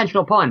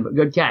 Unintentional pun, but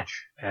good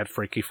catch. At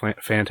Freaky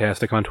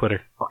Fantastic on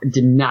Twitter.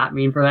 Did not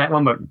mean for that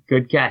one, but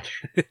good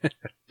catch.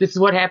 This is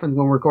what happens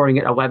when we're recording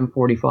at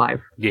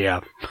 11:45. Yeah.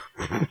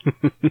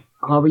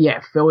 But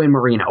yeah, Philly and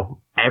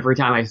Marino. Every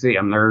time I see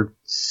them, they're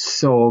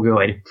so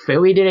good.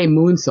 Philly did a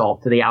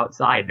moonsault to the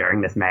outside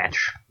during this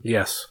match.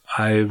 Yes.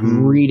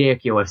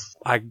 Ridiculous.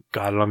 I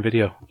got it on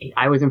video.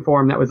 I was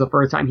informed that was the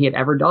first time he had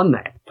ever done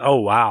that.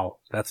 Oh, wow.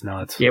 That's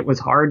nuts. It was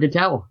hard to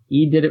tell.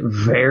 He did it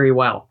very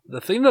well.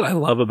 The thing that I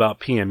love about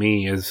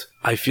PME is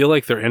I feel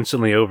like they're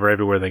instantly over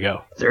everywhere they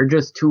go. They're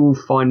just two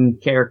fun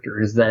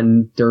characters,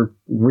 and they're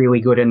really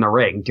good in the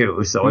ring,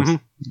 too. So it's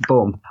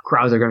boom.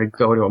 Crowds are going to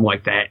go to them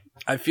like that.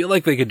 I feel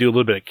like they could do a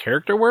little bit of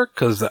character work,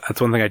 because that's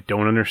one thing I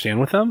don't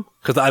understand with them.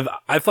 Because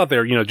I thought they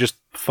were, just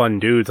fun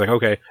dudes. Like,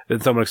 okay,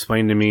 then someone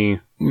explained to me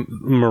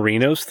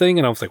Marino's thing,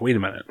 and I was like, wait a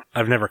minute,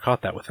 I've never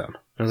caught that with him.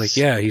 I was like,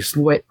 yeah, he's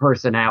split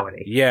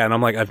personality. Yeah, and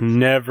I'm like, I've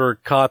never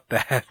caught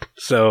that.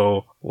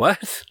 So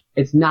what?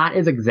 It's not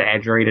as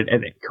exaggerated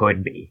as it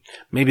could be.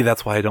 Maybe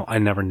that's why I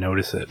never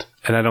notice it,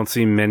 and I don't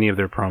see many of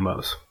their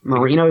promos.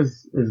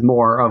 Marino's is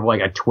more of like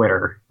a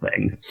Twitter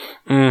thing.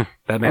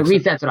 That makes At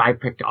least that's what I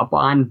picked up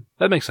on.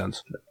 That makes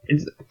sense.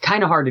 It's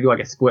kind of hard to do like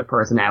a split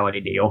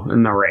personality deal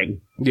in the ring.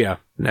 Yeah.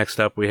 Next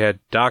up, we had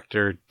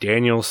Dr.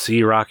 Daniel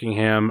C.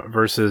 Rockingham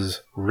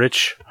versus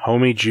Rich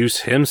Homie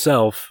Juice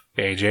himself,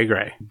 AJ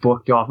Gray.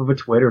 Booked off of a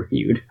Twitter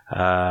feud.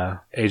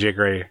 AJ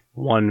Gray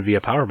won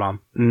via powerbomb.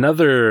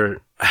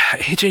 Another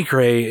AJ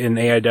Gray in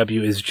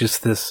AIW is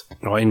just this,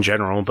 well, in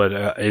general, but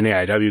in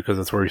AIW, because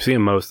that's where we see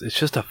him most, it's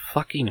just a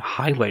fucking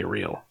highlight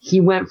reel. He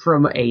went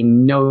from a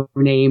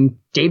no-name,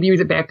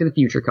 debuts at Back to the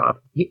Future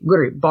Cup, he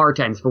literally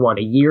bartends for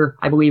a year,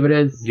 I believe it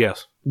is?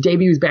 Yes.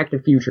 Debuts Back to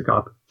the Future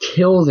Cup,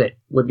 kills it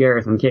with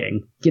Garrison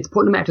King, gets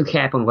put in a match with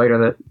Kaplan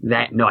later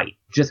that night,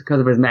 just because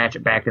of his match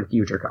at Back to the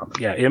Future Cup.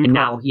 Yeah, and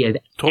now he is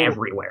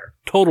everywhere.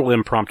 Total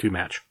impromptu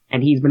match.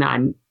 And he's been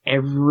on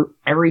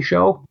every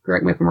show,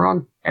 correct me if I'm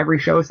wrong, every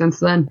show since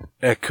then.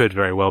 It could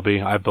very well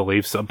be. I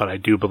believe so, but I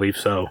do believe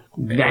so.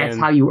 That's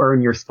how you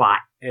earn your spot.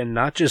 And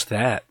not just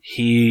that,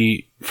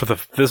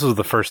 this was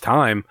the first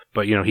time,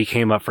 but he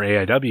came up for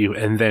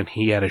AIW, and then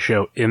he had a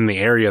show in the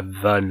area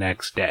the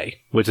next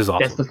day, which is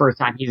awesome. That's the first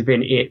time he's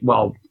been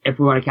well, if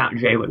we want to count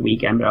Jaywood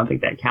weekend, but I don't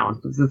think that counts.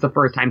 This is the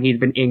first time he's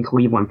been in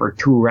Cleveland for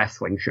 2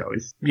 wrestling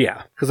shows.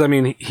 Yeah, because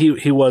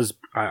he was,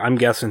 I'm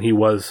guessing he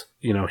was,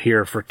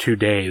 here for 2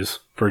 days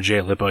for Jay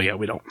Lippo. Yeah,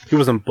 he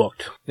wasn't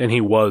booked, and he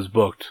was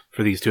booked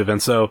for these 2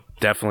 events, so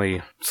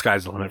definitely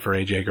sky's the limit for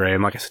AJ Gray.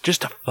 And like I said,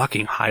 just a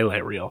fucking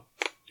highlight reel.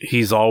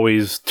 He's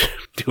always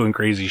doing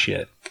crazy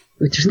shit.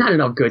 There's not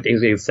enough good things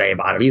we can say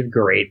about him. He's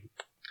great.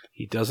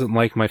 He doesn't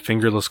like my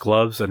fingerless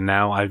gloves, and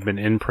now I've been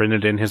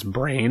imprinted in his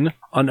brain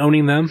on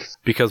owning them,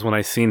 because when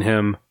I seen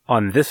him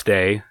on this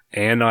day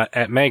and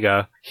at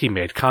Mega, he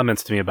made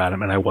comments to me about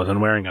him, and I wasn't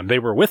wearing them. They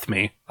were with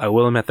me, I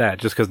will admit that,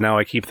 just because now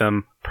I keep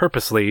them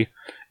purposely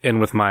in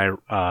with my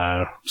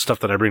stuff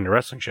that I bring to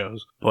wrestling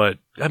shows. But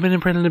I've been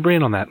imprinted in the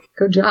brain on that.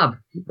 Good job.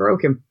 You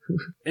broke him.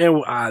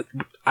 And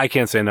I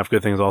can't say enough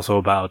good things also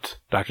about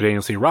Dr.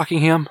 Daniel C.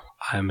 Rockingham.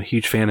 I'm a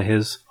huge fan of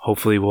his.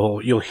 Hopefully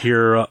you'll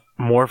hear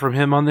more from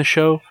him on this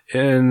show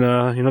in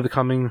the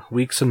coming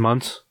weeks and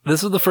months.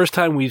 This is the first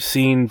time we've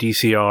seen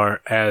DCR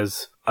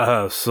as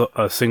a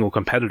single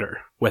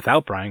competitor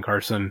without Brian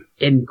Carson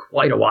in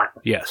quite a while.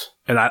 Yes,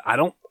 and I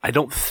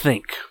don't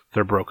think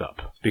they're broke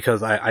up,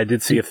 because I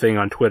did see a thing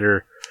on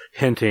Twitter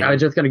hinting. I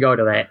was just going to go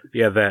to that.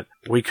 Yeah, that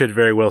we could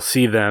very well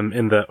see them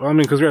in the. I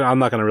mean, because we're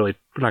not going to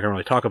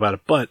really talk about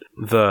it, but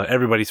the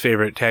everybody's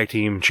favorite tag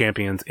team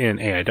champions in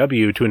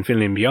AIW to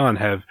Infinity and Beyond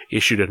have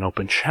issued an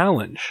open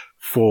challenge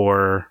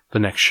for the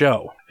next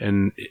show,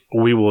 and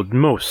we will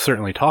most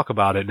certainly talk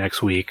about it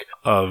next week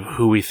of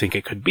who we think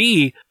it could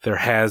be. There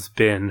has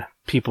been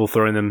people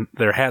throwing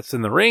their hats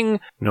in the ring,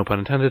 no pun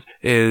intended,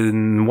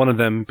 and one of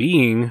them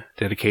being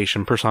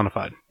Dedication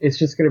personified. It's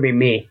just going to be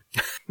me.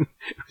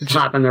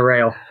 Hopping the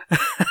rail.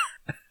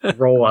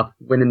 Roll up,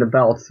 winning the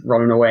belts,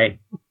 running away.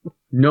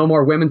 No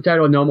more women's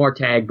title, no more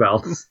tag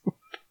belts.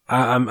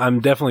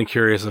 I'm definitely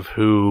curious of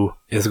who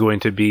is going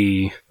to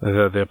be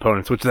the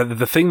opponents, which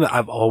the thing that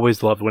I've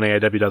always loved when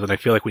AIW does it, I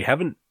feel like we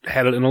haven't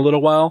had it in a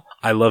little while.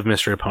 I love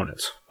mystery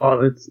opponents.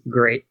 Oh, that's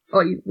great.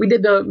 Oh, we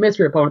did the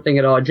mystery opponent thing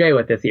at J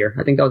with this year.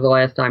 I think that was the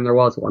last time there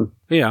was one.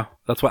 Yeah,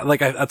 that's why.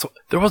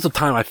 There was a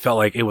time I felt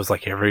like it was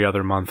like every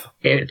other month.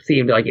 It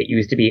seemed like it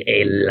used to be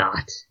a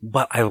lot.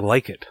 But I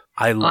like it.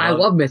 I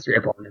love mystery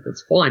opponents.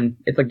 It's fun.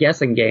 It's a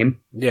guessing game.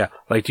 Yeah.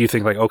 Like, do you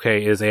think, like,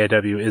 okay, is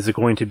AIW, is it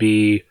going to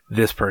be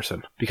this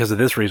person because of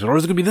this reason? Or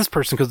is it going to be this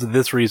person because of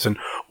this reason?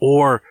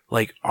 Or,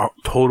 like,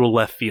 total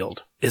left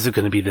field? Is it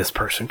going to be this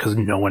person because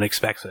no one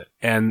expects it?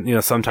 And,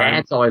 sometimes...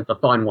 That's always the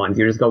fun ones.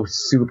 You just go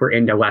super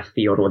into left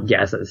field with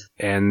guesses.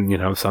 And,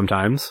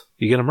 sometimes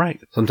you get them right.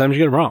 Sometimes you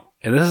get them wrong.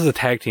 And this is a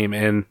tag team,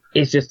 and...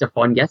 It's just a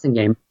fun guessing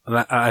game.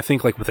 And I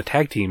think, like, with a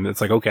tag team, it's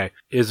like, okay,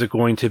 is it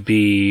going to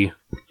be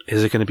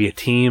a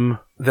team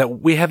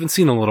that we haven't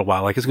seen in a little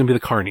while? Like, it's going to be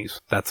the Carnies.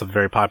 That's a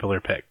very popular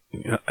pick.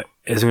 Is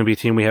it going to be a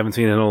team we haven't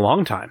seen in a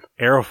long time?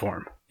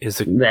 Aeroform.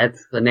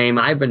 That's the name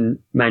I've been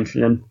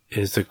mentioning.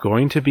 Is it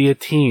going to be a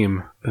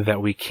team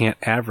that we can't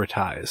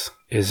advertise?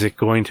 Is it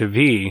going to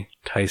be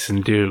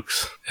Tyson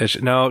Dukes?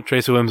 No,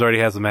 Tracy Williams already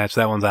has a match.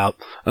 That one's out.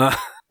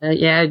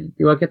 Yeah,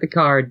 you look at the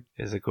card.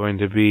 Is it going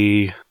to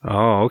be...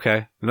 Oh,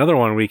 okay. Another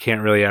one we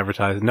can't really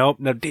advertise. Nope.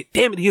 No,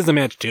 damn it, he has a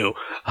match too.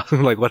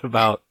 Like, what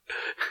about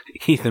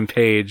Ethan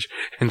Page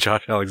and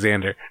Josh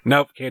Alexander?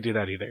 Nope, can't do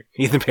that either.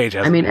 Ethan Page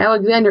has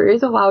Alexander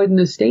is allowed in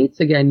the States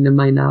again, to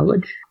my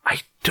knowledge.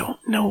 I don't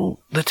know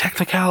the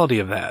technicality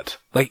of that.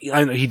 Like,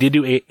 I know he did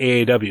do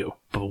AAW,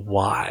 but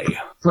why?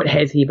 But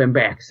has he been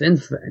back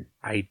since then?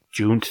 I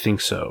don't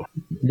think so.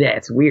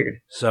 That's weird.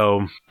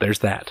 So, there's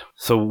that.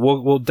 So,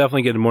 we'll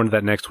definitely get more into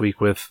that next week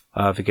with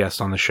the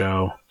guest on the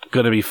show.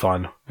 Gonna be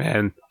fun.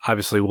 And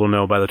obviously, we'll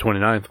know by the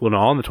 29th. We'll know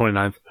on the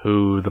 29th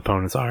who the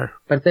opponents are.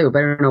 But they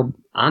better know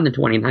on the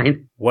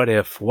 29th. What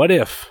if?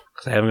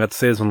 Because I haven't got to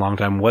say this in a long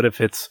time. What if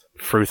it's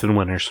Fruth and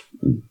Winners?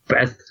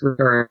 Best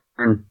return.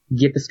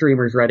 Get the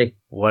streamers ready.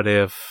 What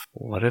if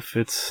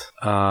it's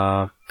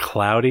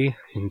Cloudy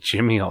and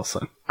Jimmy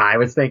Olsen? I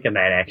was thinking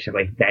that,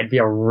 actually. That'd be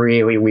a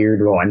really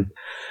weird one.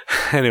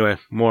 Anyway,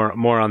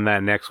 more on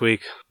that next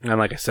week. And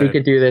like I said... We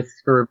could do this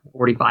for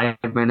 45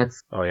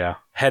 minutes. Oh, yeah.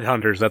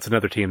 Headhunters, that's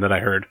another team that I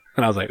heard.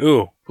 And I was like,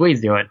 ooh. Please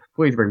do it.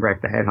 Please bring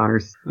back the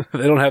Headhunters.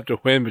 They don't have to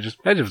win, but just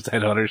imagine if it's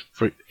Headhunters.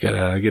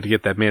 Gotta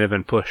get that main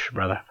event push,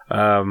 brother.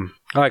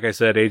 Like I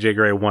said, AJ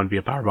Gray won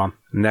via powerbomb.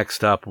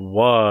 Next up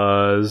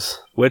was...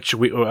 Which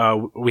we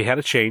had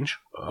a change.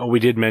 We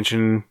did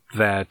mention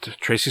that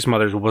Tracy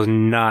Smothers was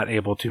not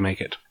able to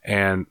make it.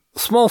 And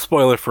small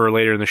spoiler for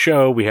later in the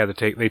show,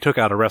 they took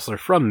out a wrestler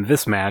from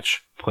this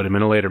match, put him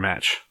in a later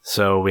match.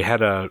 So we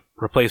had a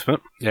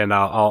replacement, and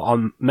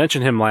I'll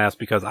mention him last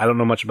because I don't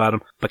know much about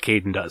him, but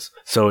Caden does.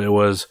 So it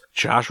was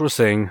Joshua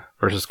Singh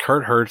versus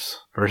Kurt Hertz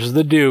versus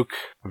the Duke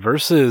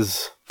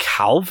versus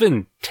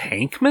Calvin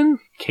Tankman?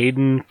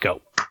 Caden,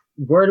 go.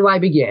 Where do I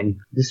begin?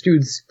 This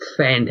dude's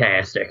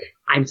fantastic.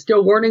 I'm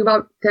still learning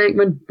about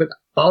Tankman, but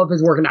all of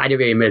his work in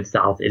IWA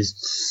Mid-South is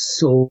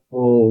so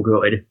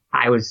good.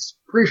 I was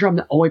pretty sure I'm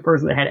the only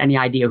person that had any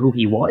idea who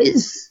he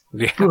was.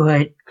 Yeah.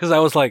 But because I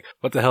was like,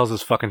 what the hell is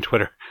this fucking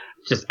Twitter?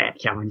 Just at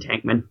Calvin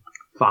Tankman.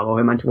 Follow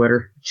him on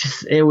Twitter.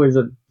 It was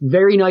a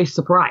very nice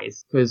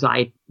surprise, because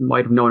I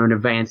might have known in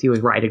advance he was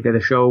writing to the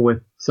show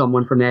with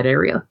someone from that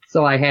area.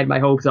 So I had my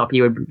hopes up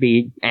he would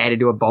be added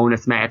to a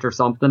bonus match or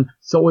something.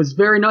 So it was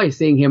very nice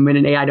seeing him in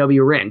an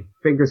AIW ring.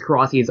 Fingers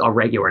crossed he's a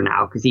regular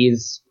now, because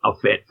he's a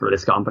fit for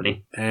this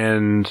company.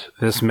 And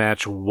this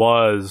match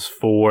was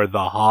for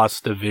the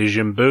Haas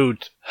Division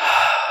boot.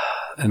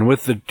 And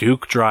with the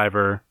Duke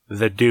driver,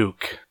 the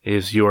Duke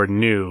is your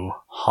new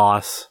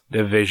Haas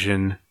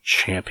Division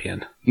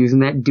champion. Using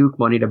that Duke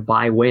money to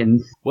buy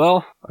wins.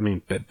 Well, I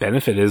mean, the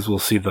benefit is we'll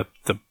see the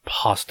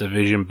Haas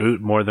Division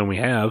boot more than we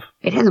have.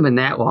 It hasn't been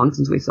that long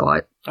since we saw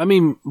it. I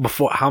mean,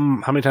 before how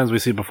many times we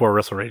see it before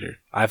Wrestle Rager?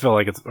 I feel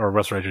like or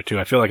Wrestle Rager 2.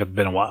 I feel like it's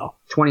been a while.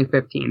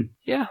 2015.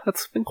 Yeah,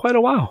 that's been quite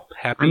a while.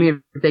 Happy. I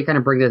mean, if they kind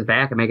of bring this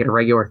back and make it a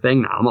regular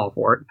thing now, I'm all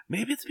for it.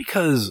 Maybe it's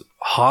because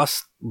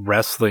Haas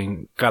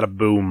wrestling got a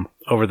boom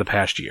over the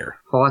past year.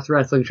 Haas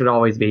wrestling should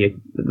always be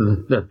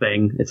the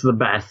thing. It's the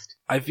best.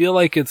 I feel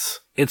like it's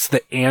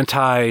the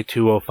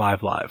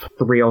anti-205 Live.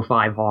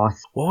 305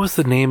 Haas. What was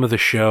the name of the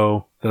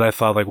show that I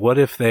thought, like, what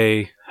if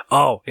they...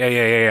 Oh,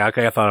 yeah.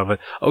 Okay, I thought of it.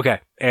 Okay,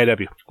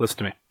 AIW, listen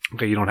to me.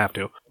 Okay, you don't have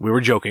to. We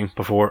were joking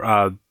before.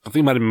 I think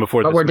it might have been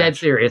before. But this we're match. dead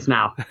serious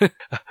now.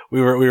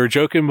 We were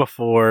joking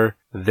before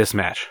this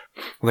match.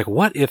 Like,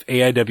 what if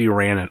AIW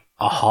ran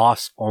a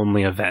Haas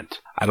only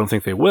event? I don't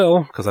think they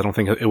will, because I don't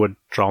think it would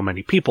draw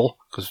many people.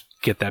 Because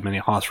get that many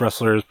Haas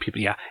wrestlers, people.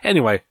 Yeah.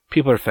 Anyway,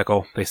 people are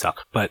fickle. They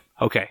suck. But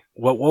okay,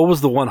 what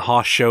was the one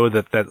Haas show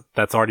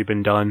that's already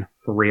been done?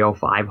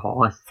 305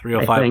 Haas.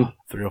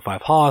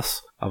 305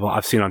 Haas.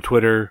 I've seen on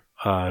Twitter.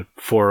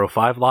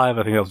 405 Live.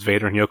 I think that was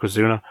Vader and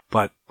Yokozuna.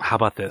 But how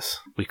about this?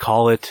 We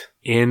call it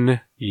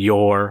In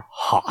Your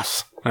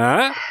Haas.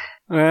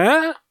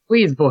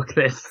 Please book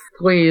this.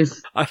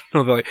 Please. I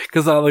don't know,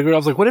 because I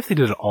was like, what if they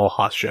did an all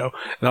Haas show?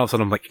 And all of a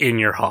sudden I'm like, In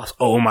Your Haas.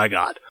 Oh my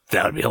god,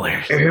 that would be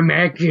hilarious. Oh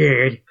my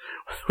god.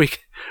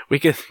 We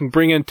can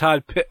bring in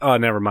Todd Pitt. Oh,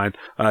 never mind.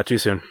 Too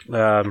soon.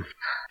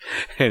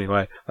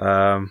 Anyway,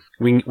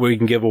 we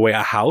can give away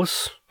a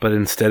house, but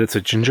instead it's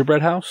a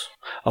gingerbread house.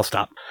 I'll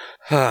stop.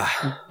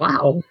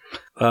 Wow.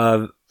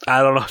 I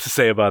don't know what to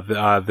say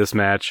about this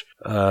match.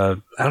 I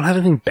don't have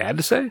anything bad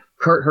to say.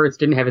 Kurt Hurts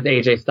didn't have his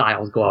AJ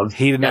Styles gloves.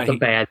 That's a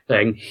bad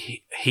thing.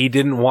 He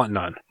didn't want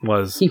none.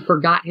 He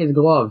forgot his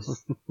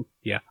gloves.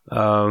 Yeah.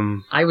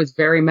 I was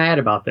very mad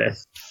about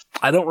this.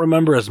 I don't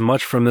remember as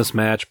much from this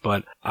match,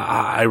 but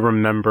I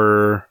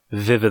remember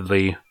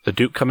vividly the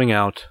Duke coming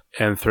out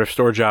and Thrift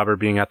Store Jobber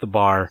being at the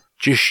bar,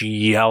 just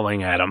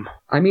yelling at him.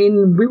 I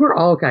mean, we were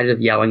all kind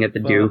of yelling at the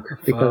Duke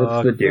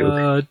because it's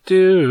the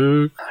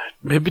Duke.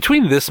 Duke.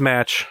 Between this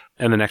match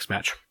and the next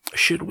match,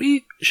 should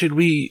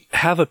we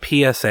have a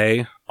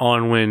PSA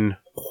on when,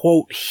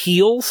 quote,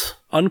 heels,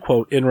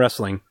 unquote, in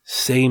wrestling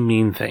say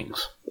mean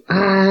things?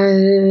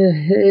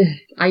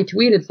 I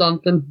tweeted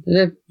something.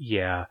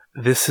 Yeah,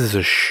 this is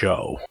a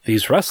show.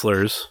 These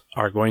wrestlers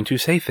are going to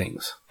say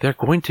things. They're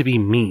going to be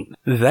mean.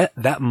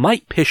 That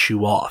might piss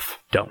you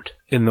off. Don't.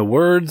 In the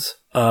words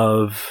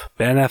of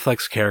Ben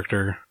Affleck's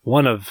character,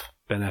 one of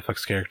Ben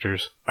Affleck's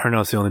characters, or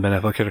no, it's the only Ben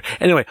Affleck character.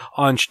 Anyway,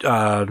 on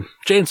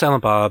Jay and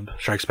Silent Bob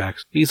Strikes Back,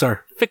 these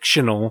are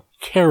fictional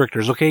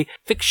characters, okay?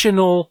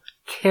 Fictional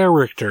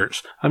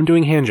characters. I'm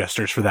doing hand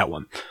gestures for that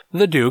one.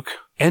 The Duke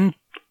and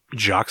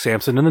Jock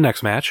Sampson in the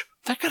next match,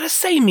 they're gonna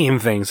say mean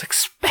things,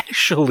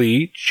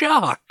 especially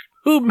Jock,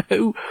 who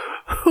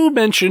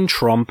mentioned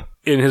Trump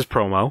in his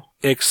promo.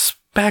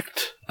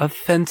 Expect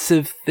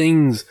offensive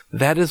things.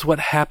 That is what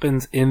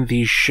happens in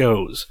these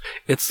shows.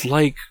 It's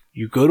like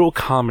you go to a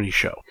comedy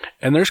show,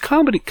 and there's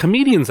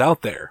comedians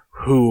out there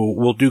who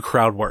will do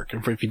crowd work.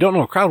 And if you don't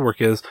know what crowd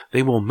work is,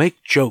 they will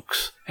make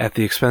jokes at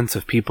the expense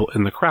of people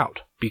in the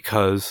crowd,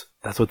 because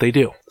that's what they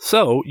do.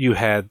 So you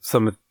had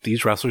some of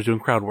these wrestlers doing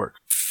crowd work.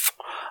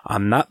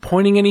 I'm not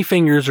pointing any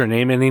fingers or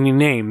naming any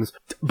names,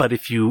 but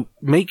if you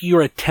make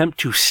your attempt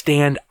to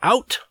stand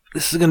out,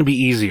 this is going to be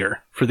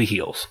easier for the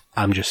heels.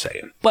 I'm just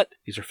saying. But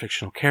these are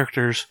fictional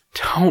characters.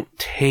 Don't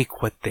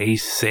take what they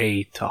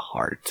say to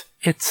heart.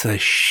 It's a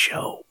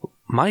show.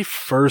 My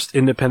first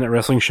independent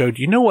wrestling show,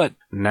 do you know what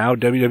now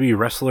WWE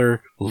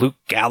wrestler Luke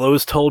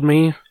Gallows told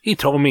me? He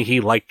told me he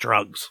liked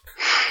drugs.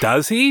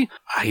 Does he?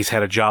 He's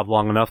had a job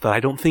long enough that I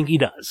don't think he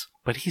does.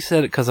 But he said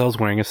it because I was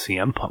wearing a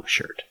CM Punk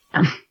shirt.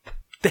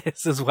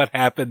 This is what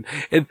happened.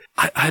 And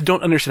I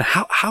don't understand.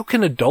 How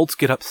can adults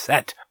get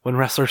upset when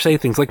wrestlers say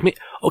things like me?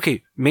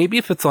 Okay, maybe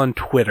if it's on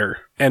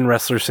Twitter and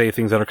wrestlers say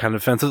things that are kind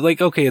of offensive, like,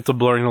 okay, it's a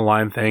blurring the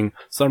line thing.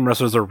 Some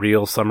wrestlers are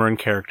real, some are in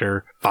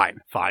character.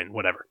 Fine,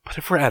 whatever. But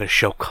if we're at a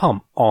show,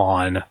 come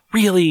on.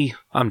 Really?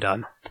 I'm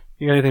done.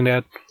 You got anything to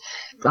add?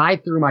 I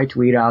threw my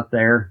tweet out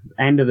there.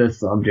 End of this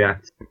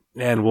subject.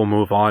 And we'll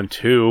move on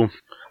to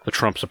the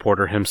Trump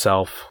supporter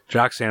himself.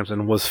 Jock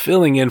Sampson was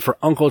filling in for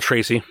Uncle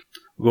Tracy,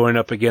 going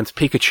up against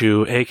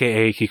Pikachu,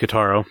 a.k.a.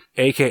 Kikutaro,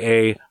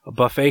 a.k.a.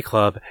 Buffet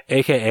Club,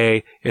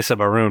 a.k.a. Issa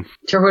Baroon.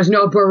 There was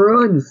no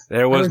Baroons.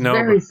 There was no.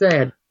 Very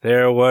sad.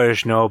 There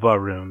was no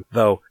Baroon.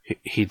 Though,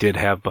 he did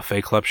have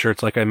Buffet Club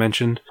shirts, like I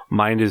mentioned.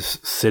 Mine is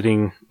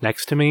sitting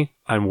next to me.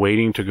 I'm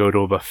waiting to go to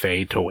a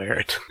buffet to wear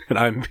it. And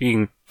I'm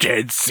being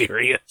dead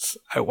serious.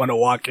 I want to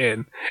walk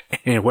in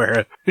and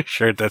wear a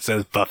shirt that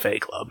says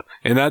Buffet Club.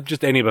 And not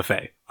just any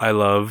buffet. I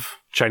love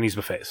Chinese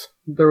buffets.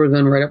 There was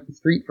one right up the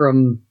street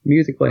from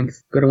Music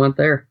Links. Could have went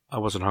there. I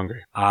wasn't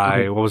hungry.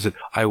 What was it?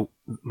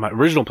 My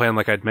original plan,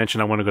 like I'd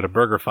mentioned, I want to go to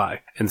BurgerFi.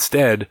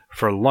 Instead,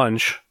 for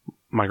lunch,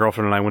 my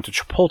girlfriend and I went to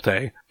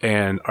Chipotle,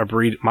 and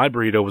my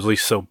burrito was at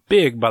least so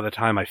big by the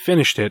time I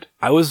finished it,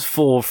 I was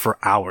full for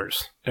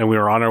hours. And we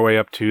were on our way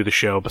up to the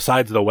show.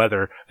 Besides the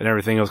weather and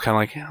everything, I was kind of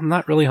like, I'm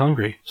not really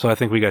hungry. So I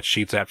think we got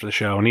sheets after the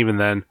show. And even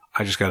then,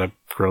 I just got a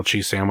grilled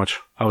cheese sandwich.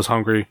 I was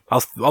hungry. I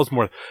was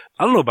more,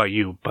 I don't know about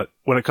you, but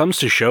when it comes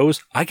to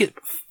shows, I get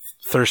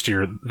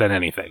thirstier than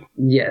anything.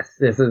 Yes,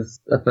 this is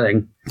a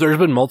thing. There's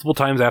been multiple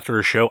times after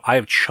a show, I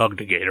have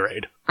chugged a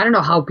Gatorade. I don't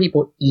know how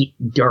people eat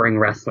during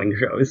wrestling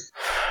shows.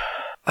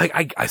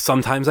 I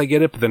sometimes I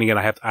get it, but then again,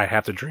 I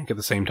have to drink at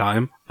the same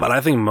time. But I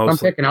think I'm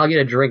picking, I'll get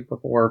a drink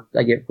before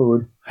I get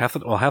food. Half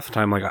the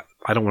time, like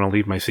I don't want to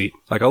leave my seat.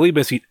 Like, I'll leave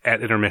my seat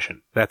at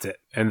intermission. That's it.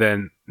 And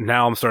then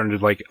now I'm starting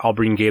to, like, I'll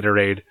bring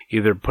Gatorade,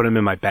 either put them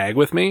in my bag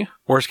with me.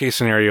 Worst case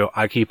scenario,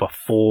 I keep a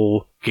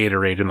full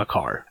Gatorade in the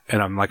car.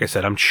 And I'm, like I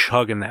said, I'm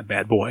chugging that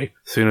bad boy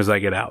as soon as I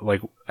get out.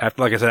 Like I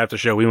said, after the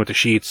show, we went to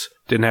Sheetz,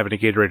 didn't have any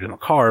Gatorade in the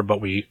car,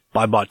 but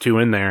I bought 2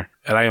 in there.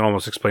 And I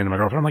almost explained to my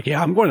girlfriend, I'm like,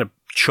 yeah, I'm going to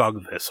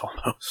chug this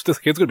almost. It's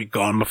going to be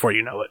gone before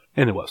you know it.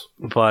 And it was.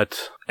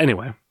 But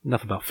anyway,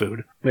 enough about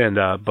food and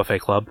Buffet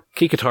Club.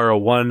 Kikutaro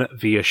won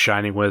via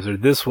Shining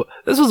Wizard. This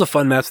was a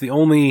fun match. The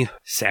only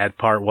sad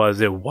part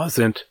was it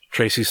wasn't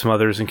Tracy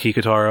Smothers and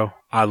Kikutaro.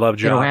 I love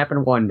Jock. It'll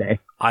happen one day.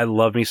 I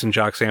love me some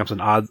Jock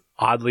Sampson.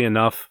 Oddly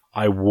enough,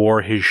 I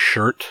wore his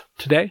shirt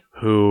today,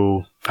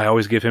 who I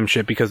always give him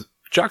shit because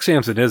Jock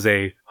Sampson is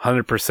a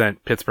 100%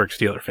 Pittsburgh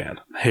Steelers fan.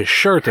 His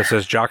shirt that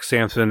says Jock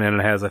Sampson, and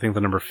it has, I think,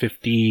 the number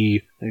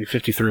 50, maybe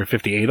 53 or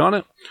 58 on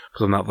it,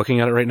 because I'm not looking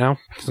at it right now,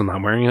 because I'm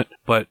not wearing it.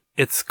 But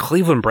it's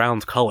Cleveland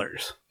Browns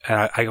colors,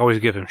 and I always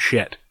give him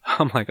shit.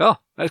 I'm like, oh,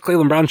 that's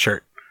Cleveland Browns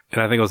shirt.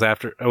 And I think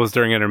it was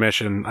during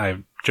intermission, I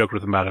joked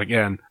with him about it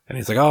again, and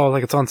he's like, oh,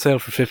 like, it's on sale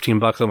for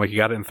 $15. I'm like, you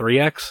got it in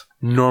 3X?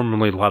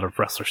 Normally, a lot of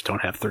wrestlers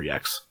don't have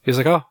 3X. He's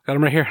like, oh, got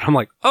him right here. And I'm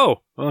like,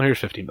 oh, well,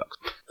 here's $15.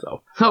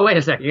 So. Oh, wait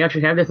a second. You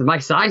actually have this in my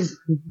size?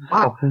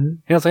 Wow. Yeah,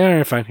 I was like, all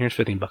right, fine. Here's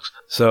 $15.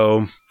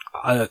 So,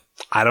 I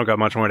don't got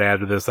much more to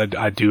add to this.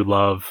 I do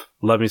love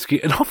me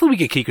Ski, and hopefully we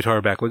get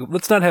Kikutaro back. Like,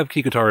 let's not have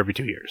Kikutaro every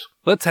 2 years.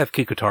 Let's have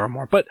Kikutaro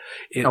more. But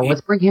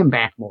let's bring him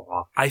back more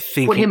often. I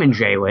think put him in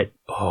J-Wit.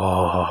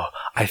 Oh,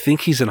 I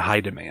think he's in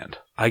high demand.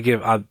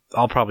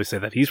 I'll probably say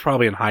that he's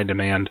probably in high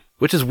demand,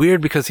 which is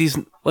weird because he's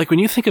like, when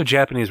you think of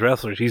Japanese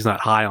wrestlers, he's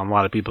not high on a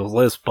lot of people's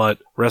lists. But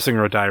Wrestling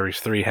Road Diaries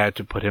 3 had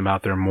to put him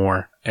out there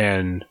more.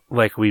 And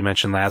like we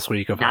mentioned last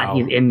week of now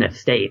he's in the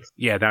States.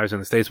 Yeah, now he's in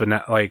the States. But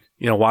now, like,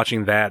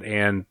 watching that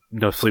and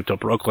No Sleep Till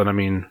Brooklyn, I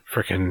mean,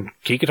 freaking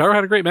Kikutaro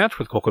had a great match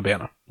with Colt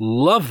Cabana.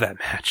 Love that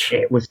match.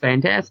 It was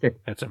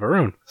fantastic. That's a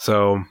Varun.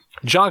 So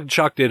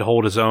Jock did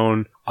hold his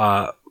own,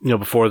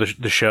 before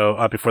the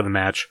show, before the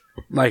match.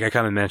 Like I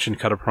kind of mentioned,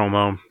 cut a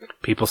promo.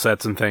 People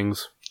said some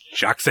things.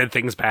 Jock said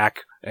things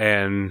back.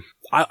 And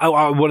I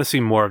want to see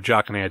more of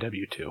Jock in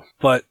AIW too.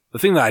 But the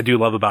thing that I do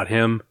love about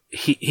him,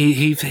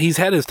 he's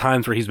had his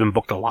times where he's been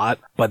booked a lot,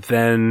 but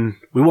then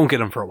we won't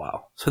get him for a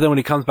while. So then when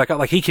he comes back out,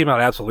 like he came out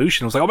at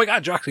Absolution, I was like, oh my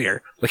god, Jock's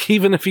here. Like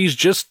even if he's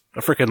just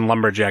a freaking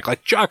lumberjack,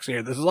 like Jock's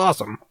here, this is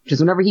awesome.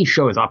 Just whenever he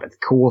shows up, it's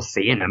cool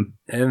seeing him.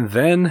 And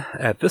then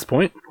at this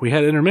point, we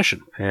had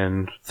intermission.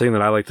 And the thing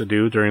that I like to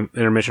do during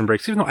intermission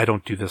breaks, even though I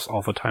don't do this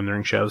all the time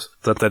during shows,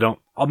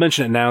 I'll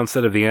mention it now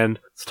instead of the end.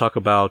 Let's talk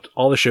about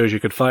all the shows you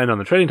could find on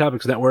the Trending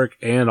Topics Network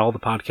and all the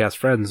podcast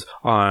friends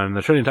on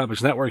the Trending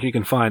Topics Network. You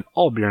can find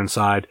All Beer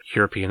Inside,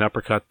 European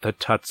Uppercut, The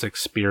Tuts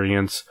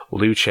Experience,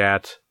 Lou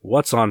Chat,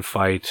 What's on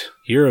Fight,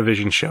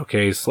 Eurovision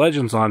Showcase,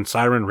 Legends on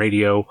Siren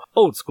Radio,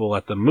 Old School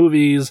at the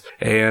Movies,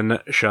 and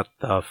Actually,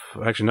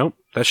 nope.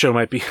 That show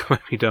might be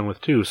done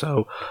with too,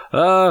 so,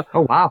 oh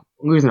wow.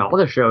 I'm losing all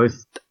the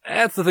shows.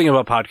 That's the thing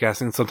about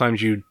podcasting.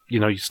 Sometimes you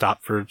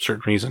stop for a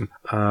certain reason.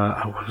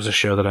 What was a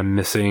show that I'm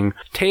missing?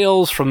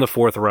 Tales from the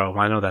Fourth Row.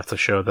 I know that's a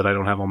show that I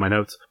don't have on my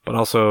notes, but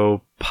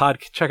also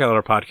check out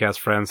our podcast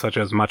friends such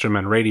as Macho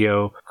Man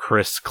Radio,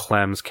 Chris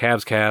Clem's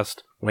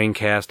Cavscast,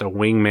 Wingcast, a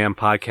Wingman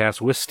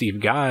podcast with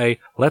Steve Guy,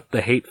 Let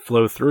the Hate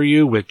Flow Through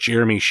You with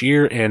Jeremy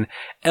Shear and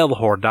El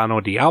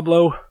Hordano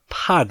Diablo,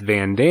 Pod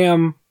Van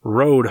Dam,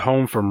 Road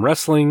Home from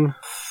Wrestling,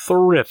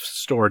 Thrift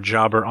Store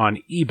Jobber on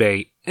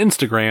eBay,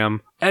 Instagram,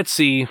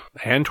 Etsy,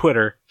 and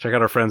Twitter. Check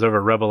out our friends over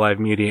at Rebel Live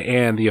Media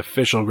and the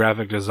official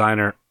graphic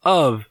designer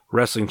of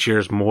Wrestling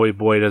Cheers, Moy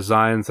Boy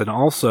Designs. And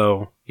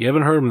also, you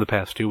haven't heard him the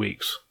past 2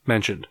 weeks,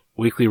 mentioned,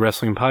 Weekly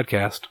Wrestling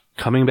Podcast,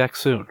 coming back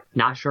soon.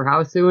 Not sure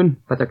how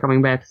soon, but they're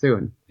coming back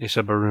soon.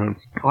 Isha Baroon.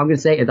 All I'm going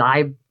to say is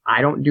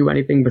I don't do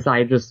anything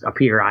besides just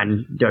appear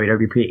on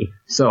WWP.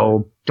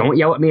 So don't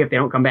yell at me if they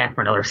don't come back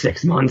for another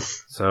 6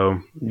 months. So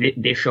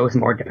this show's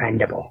more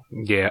dependable.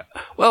 Yeah.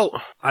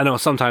 Well, I know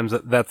sometimes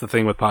that's the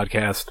thing with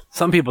podcasts.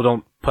 Some people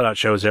don't put out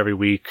shows every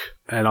week.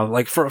 And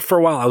like for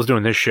a while I was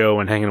doing this show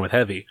and Hanging with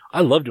Heavy.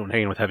 I love doing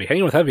Hanging with Heavy.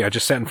 Hanging with Heavy, I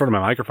just sat in front of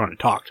my microphone and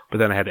talked. But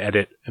then I had to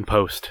edit and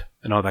post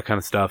and all that kind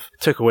of stuff.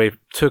 Took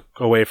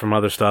away from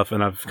other stuff,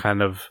 and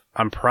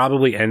I'm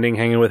probably ending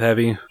Hanging with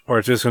Heavy, or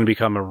it's just going to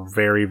become a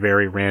very,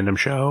 very random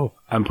show.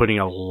 I'm putting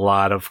a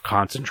lot of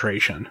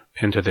concentration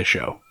into this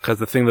show. Because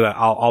the thing that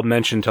I'll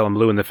mention till I'm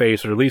blue in the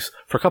face, or at least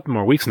for a couple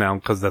more weeks now,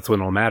 because that's when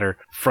it'll matter,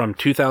 from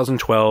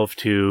 2012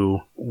 to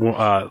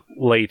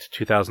late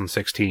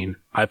 2016,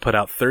 I put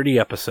out 30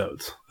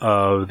 episodes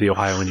of the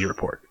Ohio Indie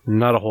Report.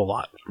 Not a whole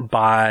lot.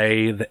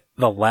 By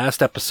the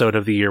last episode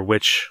of the year,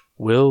 which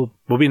will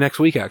be next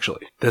week,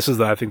 actually. This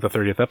is, I think, the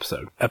 30th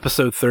episode.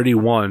 Episode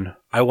 31,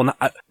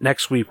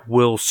 next week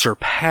will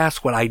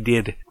surpass what I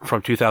did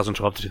from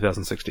 2012 to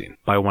 2016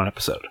 by one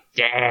episode.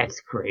 That's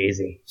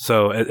crazy.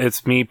 So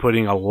it's me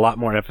putting a lot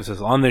more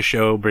emphasis on this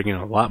show, bringing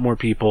a lot more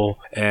people,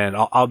 and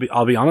I'll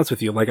be honest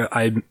with you, like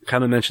I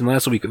kind of mentioned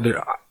last week,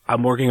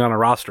 I'm working on a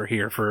roster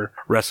here for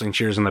Wrestling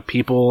Cheers, and the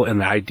people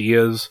and the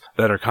ideas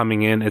that are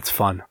coming in, it's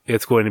fun.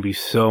 It's going to be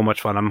so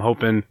much fun. I'm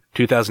hoping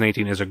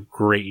 2018 is a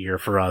great year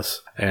for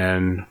us,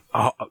 and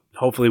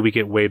hopefully we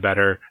get way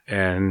better,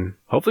 and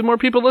hopefully more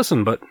people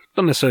listen, but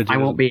don't necessarily do I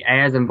won't be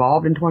as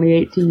involved in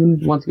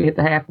 2018 once we hit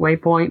the halfway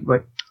point,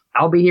 but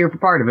I'll be here for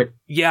part of it.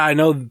 Yeah, I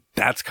know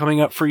that's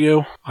coming up for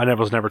you. I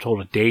was never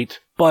told a date,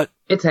 but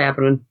it's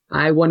happening.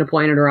 I won a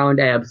planet around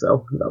Dab,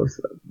 so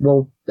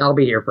I'll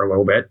be here for a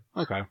little bit.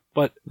 Okay.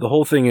 But the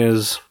whole thing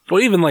is, well,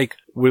 even like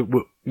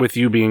with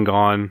you being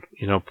gone,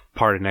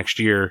 part of next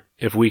year,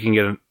 if we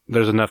can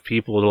there's enough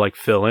people to like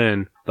fill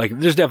in, like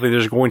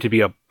there's going to be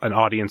an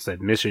audience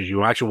that misses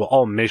you. Actually, we'll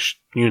all miss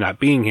you not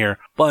being here,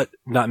 but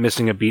not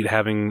missing a beat,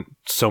 having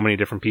so many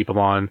different people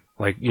on,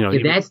 like,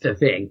 that's the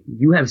thing.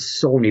 You have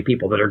so many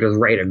people that are just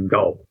ready to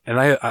go. And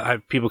I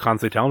have people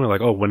constantly telling me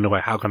like,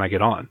 oh, how can I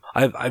get on?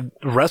 I've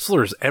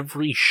wrestlers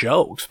every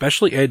show,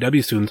 especially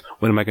AEW students.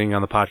 When am I getting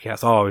on the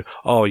podcast?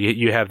 Oh,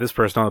 you have this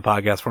person on the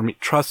podcast for me.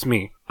 Trust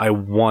me. I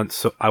want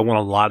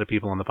a lot of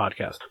people on the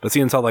podcast. But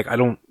seeing how like I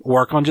don't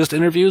work on just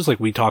interviews,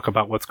 like we talk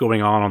about what's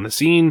going on the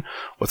scene,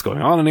 what's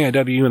going on in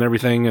AIW and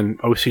everything, and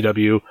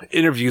OCW.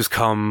 Interviews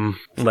come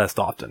less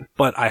often.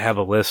 But I have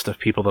a list of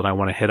people that I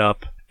want to hit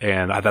up,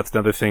 and that's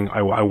another thing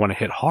I want to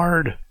hit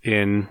hard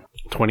in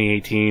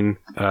 2018.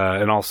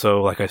 And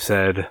also, like I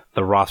said,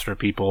 the roster of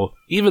people.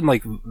 Even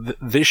like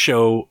this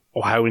show,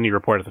 Ohio Indie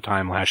Report at the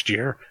time last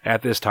year,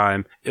 at this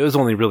time, it was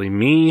only really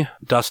me,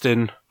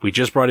 Dustin. We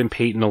just brought in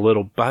Peyton a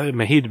little,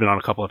 he'd been on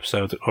a couple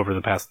episodes over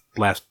the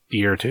last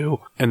year or two.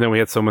 And then we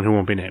had someone who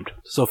won't be named.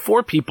 So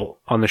 4 people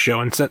on the show.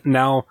 And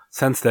now,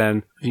 since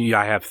then,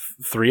 I have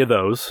 3 of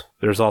those.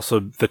 There's also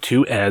the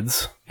 2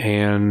 Eds.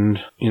 And,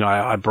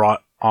 I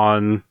brought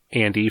on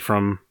Andy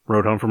from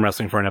Road Home from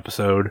Wrestling for an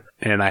episode.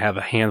 And I have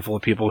a handful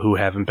of people who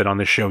haven't been on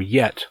this show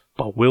yet,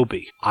 but will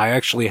be. I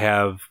actually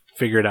have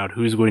figured out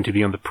who's going to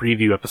be on the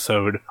preview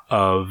episode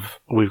of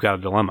We've Got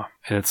a Dilemma.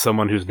 And it's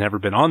someone who's never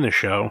been on this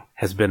show,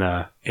 has been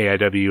a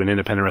AIW and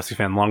independent wrestling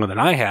fan longer than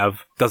I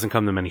have, doesn't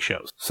come to many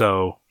shows.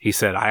 So he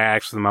said, I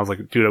was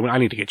like, dude, I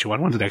need to get you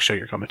on. When's the next show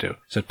you're coming to? He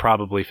said,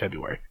 probably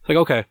February. It's like,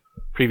 okay,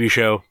 preview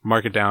show,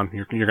 mark it down.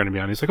 You're going to be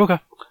on. He's like, okay.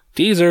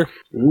 Teaser.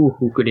 Ooh,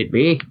 who could it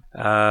be?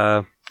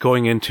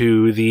 Going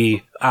into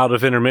the out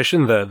of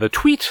intermission, the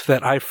tweet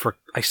that I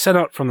sent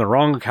out from the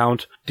wrong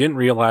account, didn't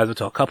realize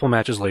until a couple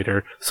matches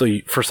later. So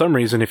for some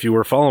reason, if you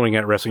were following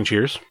at Wrestling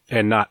Cheers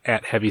and not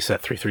at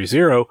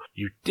Heavyset330,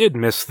 you did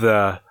miss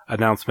the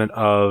announcement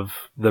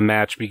of the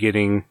match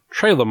beginning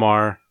Trey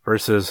Lamar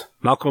versus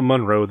Malcolm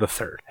Monroe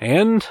III.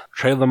 And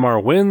Trey Lamar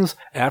wins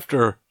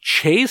after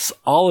Chase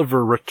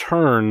Oliver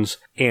returns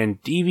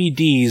and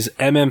DVDs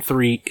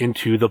MM3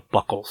 into the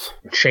buckles.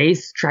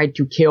 Chase tried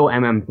to kill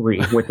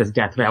MM3 with his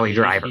Death Valley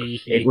driver.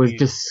 It was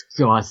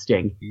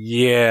disgusting.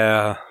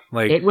 Yeah.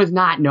 It was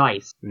not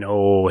nice.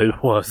 No,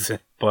 it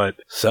wasn't. But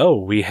so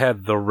we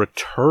had the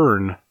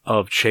return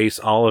of Chase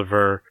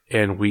Oliver,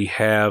 and we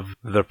have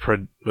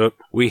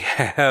we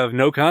have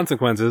No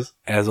Consequences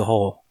as a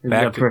whole. We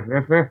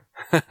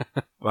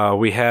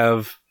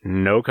have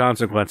No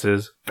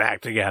Consequences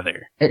back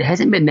together. It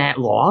hasn't been that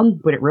long,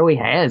 but it really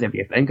has if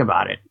you think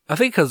about it. I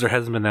think because there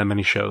hasn't been that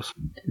many shows.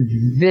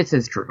 This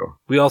is true.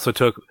 We also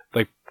took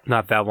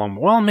not that long.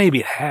 Well, maybe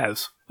it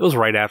has. It was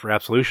right after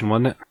Absolution,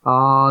 wasn't it?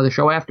 The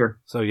show after.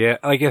 So yeah,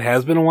 it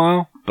has been a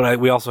while, but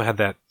we also had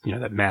that,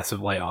 that massive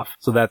layoff.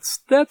 So that's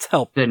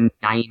helped. The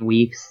 9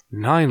 weeks.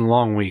 9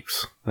 long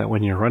weeks. That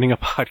when you're running a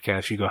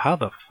podcast, you go, how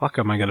the fuck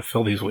am I going to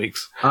fill these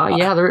weeks?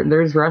 Yeah,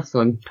 there's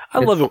wrestling. I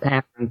loved it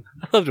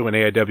when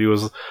AIW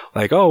was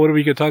like, oh, what are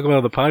we going to talk about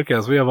on the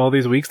podcast? We have all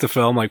these weeks to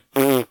fill. I'm like,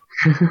 you're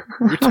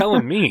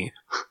telling me.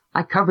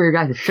 I cover your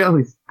guys'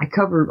 shows. I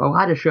cover a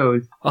lot of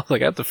shows. I was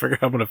like, I have to figure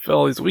out how I'm going to fill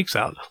all these weeks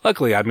out.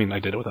 Luckily, I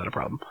did it without a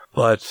problem.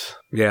 But,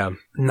 yeah,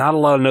 not a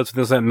lot of notes in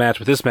this match,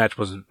 but this match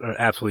was an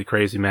absolutely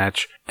crazy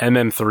match.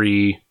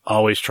 MM3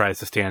 always tries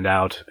to stand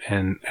out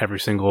in every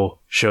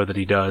single show that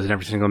he does, in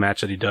every single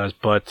match that he does,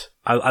 but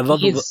I love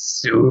He's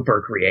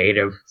super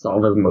creative, some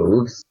of his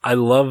moves. I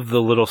love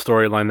the little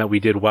storyline that we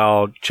did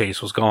while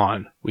Chase was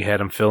gone. We had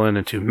him fill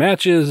in 2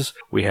 matches,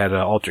 we had an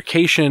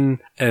altercation,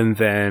 and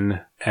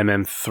then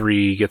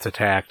MM3 gets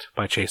attacked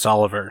by Chase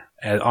Oliver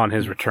on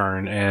his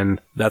return,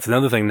 and that's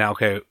another thing now.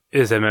 Okay,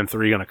 is MM3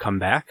 going to come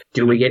back?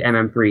 Do we get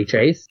MM3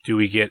 Chase? Do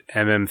we get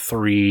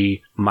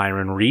MM3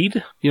 Myron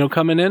Reed,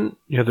 coming in?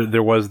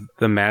 There was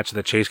the match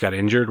that Chase got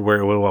injured where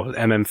it was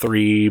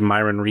MM3,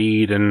 Myron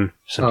Reed, and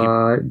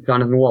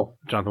Jonathan Wolf.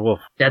 Jonathan Wolf.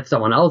 That's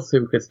someone else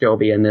who could still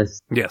be in this.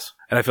 Yes,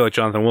 and I feel like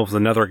Jonathan Wolf is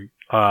another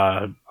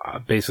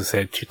basically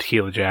said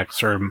Tequila Jack,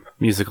 Serb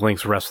Music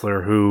Links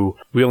wrestler who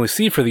we only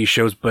see for these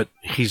shows, but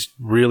he's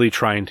really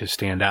trying to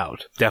stand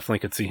out. Definitely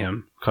could see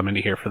him come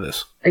into here for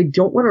this. I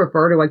don't want to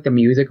refer to the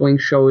Music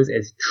Link shows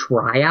as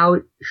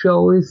tryout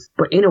shows,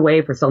 but in a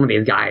way for some of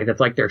these guys,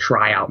 it's like their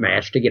tryout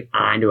match to get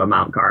onto a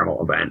Mount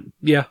Carmel event.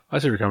 Yeah, I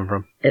see where you're coming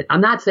from.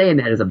 I'm not saying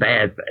that is a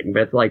bad thing,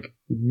 but it's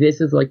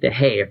this is like the,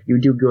 hey, if you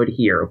do good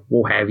here,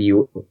 we'll have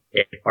you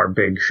at our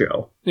big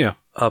show. Yeah.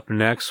 Up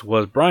next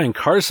was Brian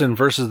Carson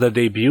versus the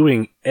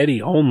debuting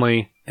Eddie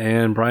Only,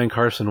 and Brian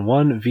Carson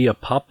won via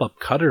pop-up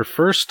cutter.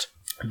 First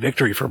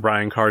victory for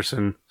Brian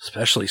Carson,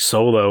 especially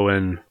solo,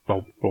 in a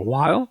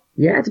while.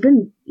 Yeah, it's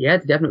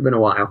definitely been a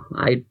while.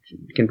 I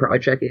can probably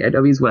check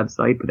AIW's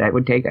website, but that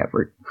would take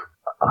effort.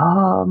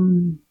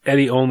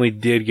 Eddie Only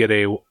did get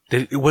it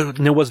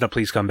wasn't a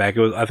please come back.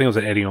 I think it was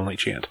an Eddie Only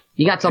chant.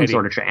 He got some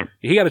sort of chant.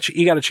 He got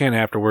a chant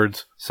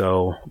afterwards.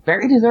 So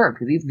very deserved,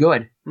 because he's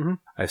good. Mm-hmm.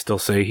 I still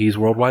say he's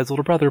Worldwide's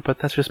little brother, but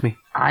that's just me.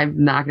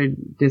 I'm not going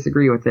to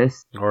disagree with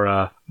this.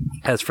 Or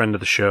as friend of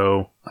the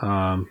show,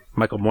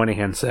 Michael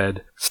Moynihan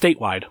said,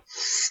 statewide.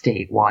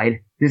 Statewide.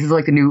 This is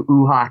like the new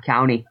Uha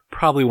County.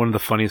 Probably one of the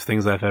funniest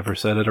things I've ever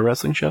said at a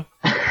wrestling show.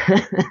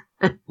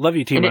 Love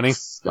you, T-Money.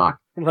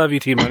 Love you,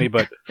 T-Money,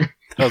 but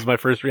that was my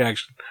first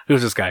reaction.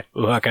 Who's this guy?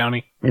 Uha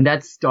County? And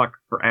that's stuck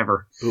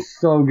forever.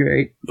 So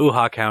great.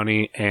 Uha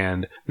County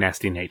and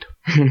Nasty Nate.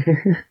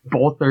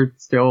 Both are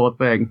still a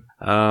thing.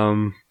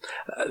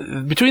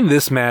 Between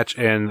this match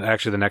and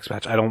actually the next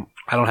match, I don't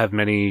have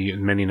many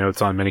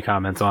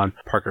comments on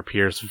Parker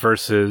Pierce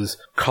versus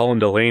Colin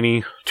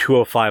Delaney,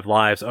 205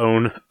 Live's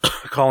own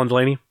Colin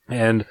Delaney,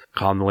 and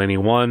Colin Delaney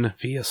won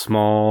via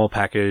small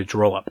package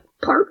roll-up.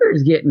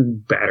 Parker's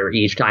getting better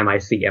each time I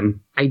see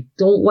him. I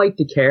don't like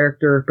the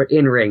character, but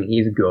in ring,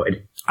 he's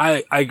good.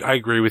 I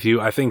agree with you.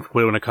 I think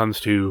when it comes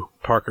to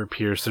Parker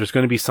Pierce, there's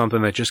going to be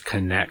something that just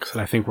connects,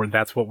 and I think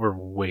that's what we're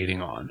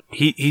waiting on.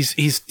 He's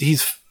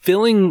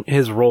filling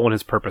his role and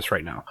his purpose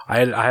right now. I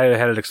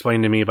had it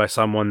explained to me by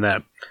someone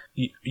that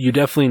you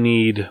definitely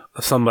need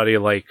somebody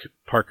like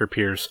Parker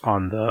Pierce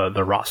on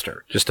the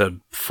roster. Just a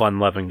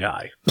fun-loving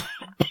guy.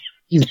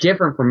 He's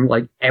different from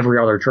like every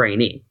other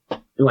trainee.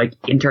 Like,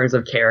 in terms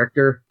of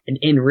character, and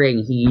in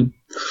ring, he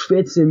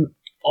fits in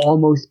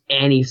almost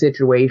any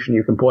situation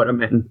you can put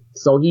him in.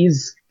 So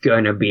he's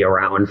gonna be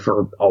around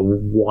for a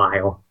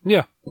while.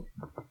 Yeah.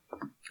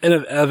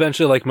 And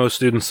eventually, like most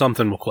students,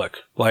 something will click.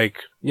 Like,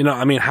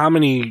 how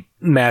many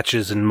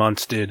matches and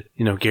months did,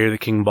 Gary the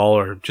King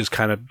Baller just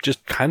kind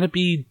of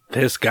be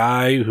this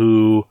guy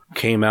who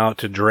came out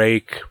to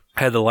Drake,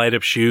 had the light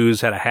up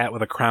shoes, had a hat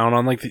with a crown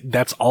on, like,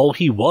 that's all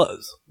he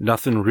was.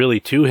 Nothing really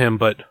to him,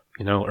 but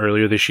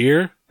earlier this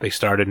year, they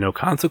started No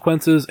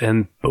Consequences,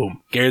 and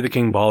boom, Gary the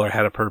King Baller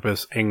had a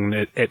purpose, and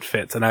it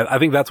fits. And I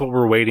think that's what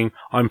we're waiting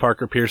on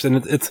Parker Pierce, and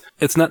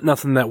it's not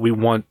nothing that we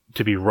want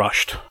to be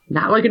rushed.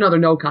 Not like another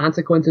No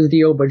Consequences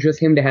deal, but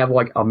just him to have,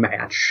 like, a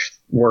match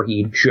where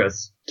he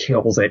just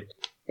kills it,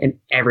 and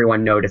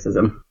everyone notices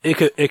him. It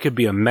could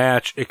be a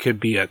match, it could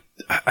be a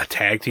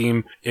tag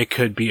team, it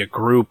could be a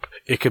group,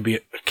 it could be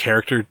a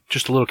character,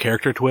 just a little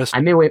character twist.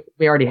 I mean,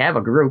 we already have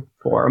a group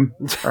for him,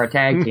 or a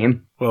tag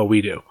team. Well,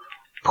 we do.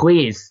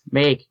 Please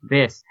make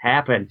this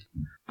happen.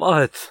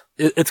 But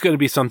it's going to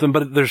be something,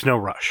 but there's no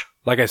rush.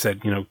 Like I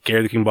said,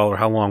 Gary the King Baller,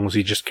 how long was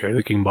he just Gary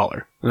the King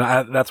Baller?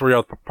 And that's where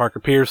you're with Parker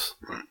Pierce.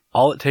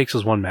 All it takes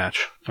is one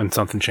match, and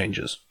something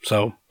changes.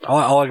 So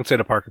all I can say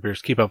to Parker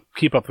Pierce, keep up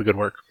the good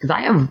work. Because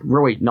I have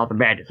really nothing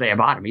bad to say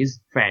about him.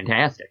 He's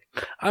fantastic.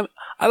 I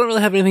don't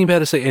really have anything bad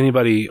to say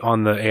anybody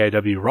on the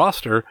AIW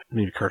roster.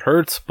 Maybe Kurt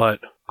Hertz,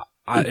 but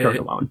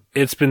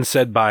it's been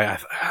said by,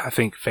 I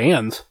think,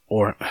 fans,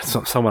 or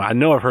someone I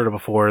know I've heard of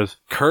before, is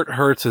Kurt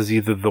Hertz is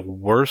either the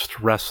worst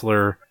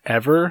wrestler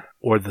ever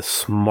or the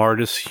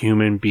smartest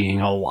human being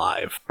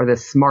alive. Or the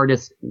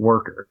smartest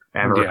worker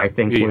ever, I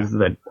think was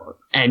the...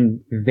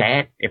 And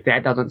if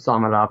that doesn't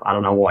sum it up, I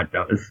don't know what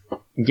does.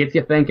 It gets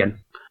you thinking.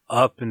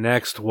 Up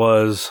next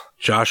was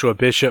Joshua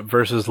Bishop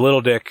versus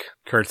Little Dick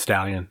Kurt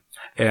Stallion.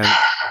 And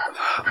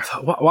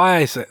why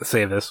I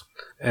say this,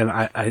 and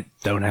I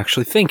don't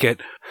actually think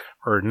it,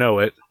 or know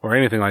it, or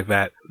anything like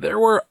that, there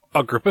were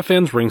a group of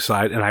fans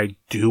ringside, and I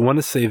do want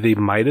to say they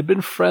might have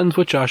been friends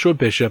with Joshua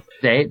Bishop.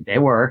 They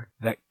were.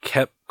 That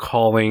kept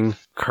calling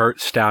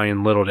Kurt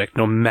Stallion Little Dick.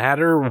 No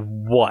matter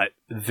what,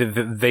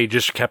 they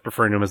just kept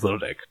referring to him as Little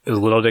Dick. It was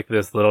Little Dick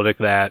this, Little Dick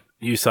that.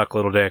 You suck,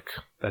 Little Dick.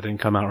 That didn't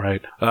come out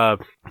right.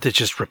 It's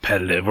just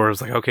repetitive, where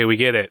it's like, okay, we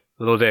get it.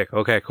 Little Dick.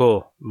 Okay,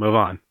 cool. Move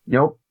on.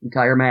 Nope.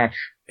 Entire match.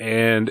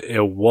 And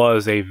it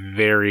was a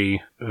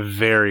very,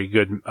 very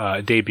good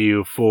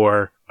debut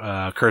for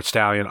Kurt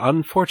Stallion.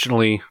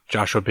 Unfortunately,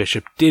 Joshua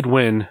Bishop did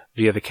win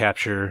via the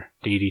capture,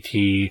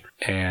 DDT,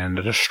 and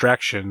a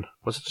distraction.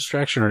 Was it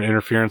distraction or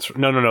interference?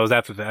 No, it was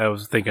after that. I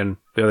was thinking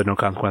the other No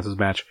Consequences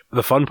match.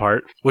 The fun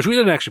part, which we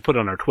didn't actually put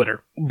on our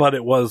Twitter, but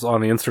it was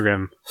on the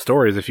Instagram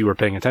stories if you were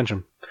paying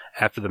attention.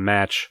 After the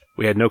match,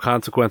 we had No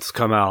Consequences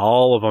come out,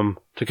 all of them,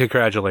 to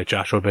congratulate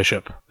Joshua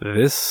Bishop.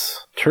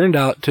 This turned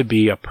out to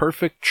be a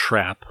perfect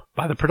trap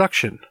by the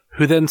production,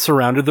 who then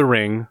surrounded the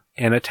ring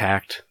and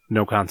attacked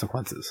No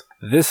Consequences.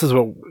 This is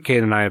what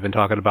Kate and I have been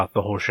talking about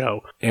the whole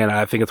show, and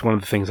I think it's one of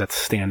the things that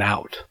stand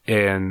out.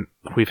 And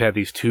we've had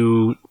these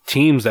two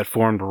teams that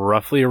formed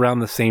roughly around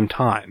the same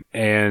time,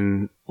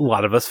 and a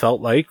lot of us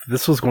felt like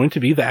this was going to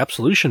be the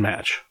Absolution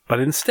match. But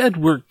instead,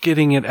 we're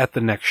getting it at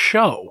the next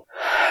show.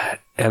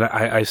 And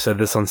I said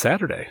this on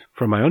Saturday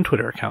from my own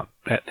Twitter account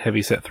at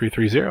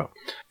Heavyset330.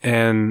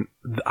 And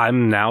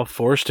I'm now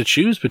forced to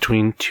choose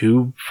between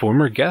two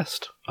former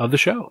guests of the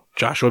show,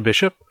 Joshua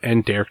Bishop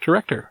and Derek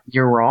Director.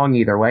 You're wrong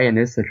either way in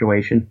this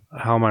situation.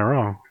 How am I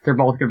wrong? They're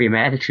both going to be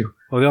mad at you.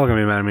 Well, they're all going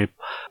to be mad at me.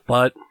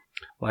 But,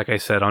 like I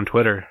said on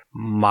Twitter,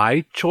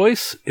 my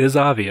choice is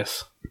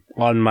obvious.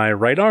 On my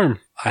right arm,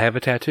 I have a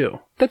tattoo.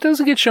 That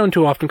doesn't get shown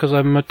too often because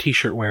I'm a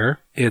t-shirt wearer.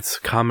 It's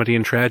Comedy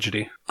and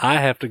Tragedy. I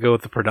have to go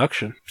with the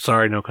production.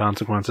 Sorry, No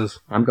Consequences.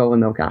 I'm going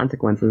No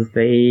Consequences.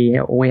 They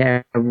only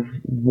have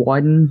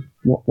one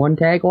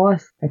tag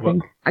loss, I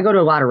think. I go to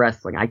a lot of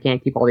wrestling. I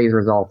can't keep all these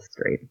results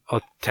straight.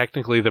 Well,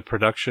 technically, the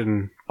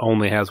production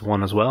only has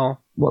one as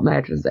well. What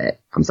match is that?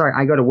 I'm sorry,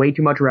 I go to way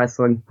too much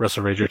wrestling.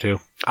 Wrestle Rager 2.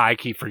 I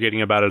keep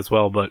forgetting about it as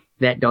well, but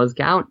that does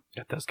count.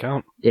 That does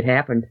count. It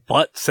happened.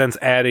 But since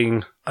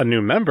adding a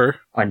new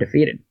member...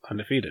 Undefeated.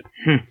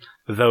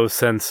 Though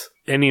since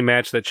any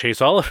match that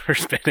Chase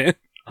Oliver's been in,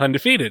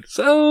 undefeated.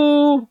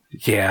 So,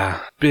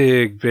 yeah,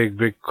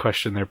 big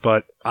question there,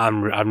 but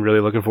I'm really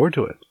looking forward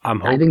to it.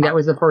 I think that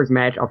was the first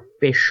match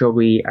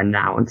officially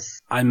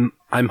announced. I'm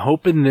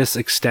hoping this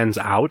extends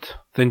out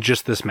than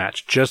just this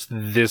match, just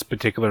this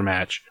particular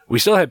match. We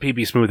still have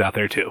PB Smooth out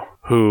there too,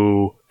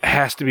 who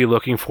has to be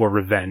looking for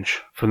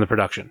revenge from the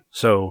production.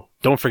 So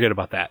don't forget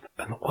about that.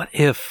 And what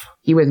if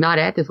he was not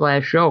at this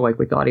last show like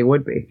we thought he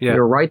would be? Yeah. We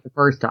were right the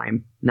first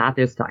time. Not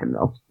this time,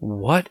 though.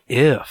 What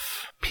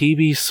if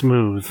PB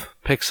Smooth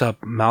picks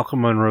up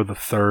Malcolm Monroe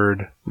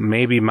III,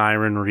 maybe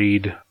Myron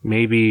Reed,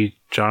 maybe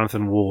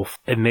Jonathan Wolfe,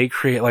 and they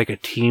create like a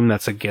team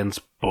that's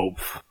against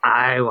both?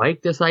 I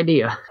like this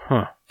idea.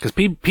 Huh. Because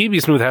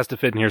PB Smooth has to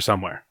fit in here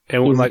somewhere.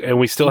 And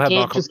we still have Malcolm. He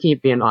can't just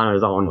keep being on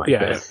his own like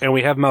this. And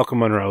we have Malcolm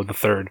Monroe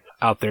III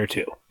out there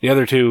too. The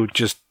other two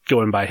just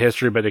going by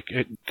history, but it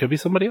could be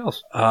somebody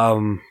else.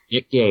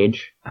 Nick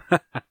Gage.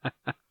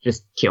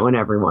 Just killing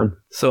everyone.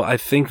 So I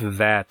think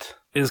that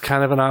is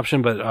kind of an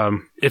option, but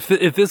if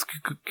this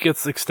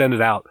gets extended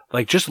out,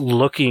 like just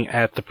looking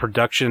at the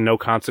production, No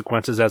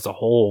Consequences as a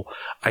whole,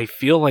 I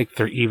feel like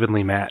they're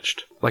evenly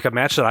matched. Like a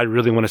match that I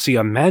really want to see.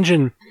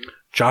 Imagine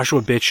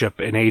Joshua Bishop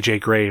and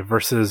AJ Gray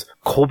versus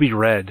Colby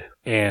Red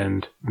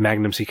and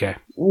Magnum CK.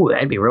 Ooh,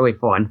 that'd be really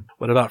fun.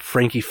 What about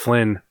Frankie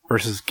Flynn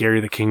versus Gary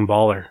the King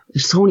Baller?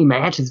 There's so many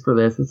matches for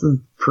this. This is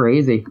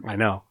crazy. I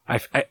know.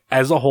 I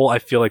as a whole, I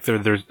feel like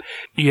there's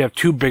you have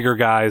two bigger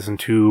guys and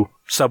two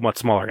somewhat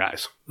smaller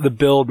guys. The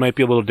build might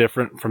be a little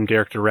different from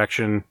Derek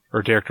Direction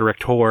or Derek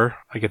Director.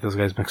 I get those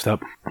guys mixed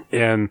up.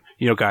 And,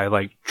 a guy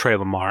like Trey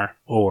Lamar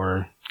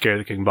or Gary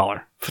the King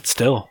Baller. But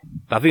still,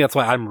 I think that's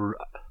why I'm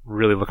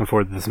really looking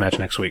forward to this match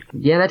next week.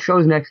 Yeah, that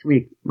show's next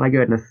week. My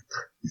goodness.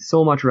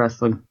 So much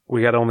wrestling.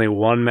 We got only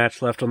one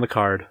match left on the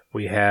card.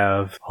 We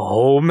have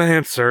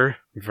Manser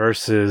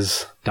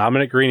versus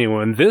Dominic Greeney.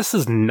 And this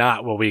is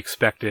not what we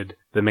expected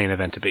the main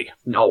event to be.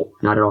 No,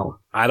 not at all.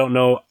 I don't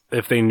know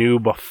if they knew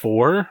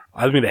before.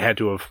 I mean, they had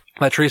to have.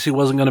 That Tracy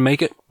wasn't going to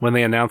make it when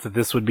they announced that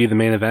this would be the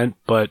main event,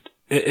 but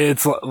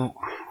it's kind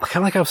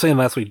of like I was saying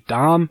last week.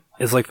 Dom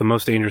is like the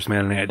most dangerous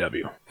man in the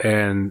AEW.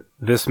 And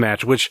this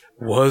match, which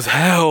was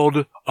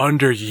held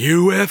under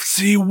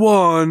UFC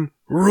 1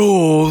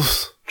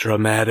 rules,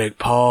 dramatic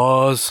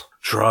pause,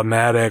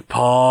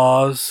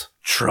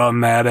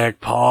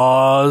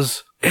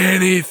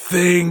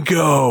 anything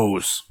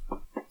goes.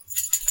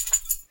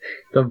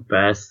 The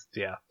best.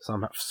 Yeah.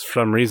 For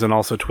some reason,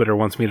 also Twitter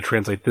wants me to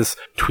translate this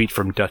tweet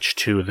from Dutch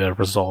to the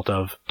result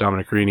of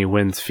Dominic Greeney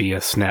wins via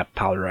snap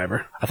power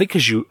driver. I think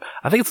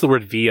it's the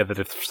word via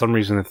that for some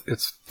reason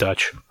it's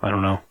Dutch. I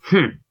don't know.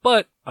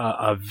 But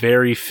a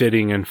very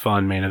fitting and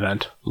fun main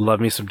event. Love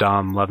me some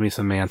Dom, love me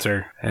some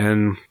Manser.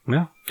 And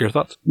yeah, your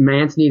thoughts?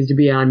 Mance needs to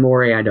be on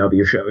more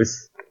AIW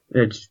shows.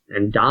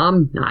 And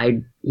Dom,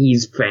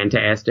 he's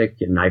fantastic,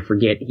 and I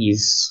forget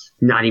he's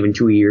not even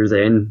 2 years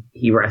in.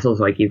 He wrestles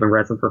like he's been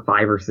wrestling for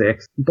 5 or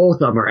 6.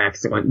 Both of them are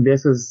excellent.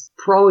 This is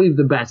probably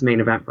the best main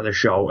event for the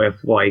show. If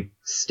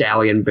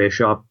Stallion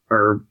Bishop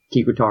or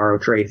Kikutaro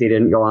Tracy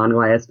didn't go on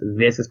last,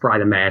 this is probably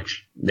the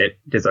match that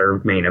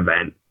deserved main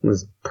event. It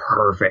was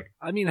perfect.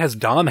 I mean, has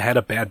Dom had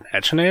a bad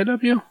match in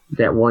AIW?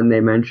 That one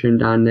they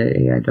mentioned on the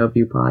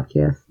AIW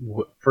podcast.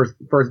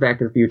 First Back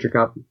to the Future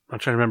Cup. I'm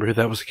trying to remember who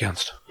that was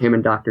against. Him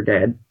and Dr.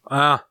 Dad.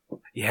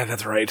 Yeah,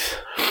 that's right.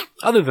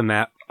 Other than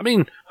that, I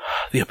mean,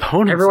 the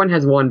opponents... Everyone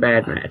has one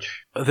bad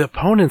match. The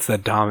opponents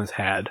that Dom has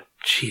had,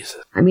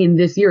 Jesus. I mean,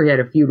 this year he had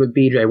a feud with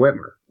BJ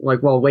Whitmer.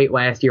 Late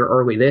last year,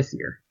 early this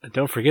year.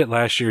 Don't forget,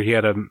 last year he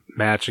had a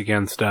match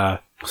against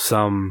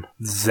some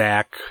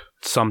Zach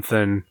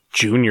something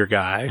junior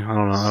guy. I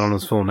don't know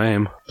his full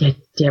name.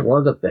 That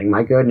was a thing,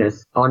 my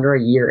goodness. Under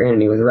a year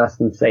in, he was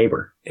wrestling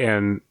Sabre.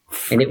 And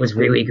it was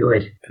really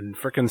good. And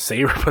frickin'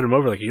 Sabre put him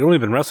over. He'd only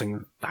been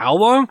wrestling how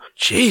long?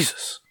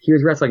 Jesus. He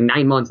was wrestling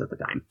 9 months at the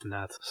time.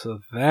 Nuts. So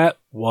that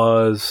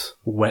was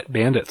Wet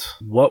Bandits.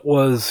 What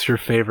was your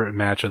favorite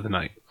match of the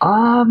night?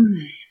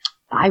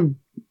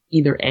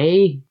 Either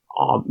A,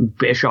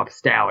 Bishop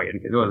Stallion,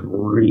 because it was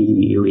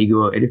really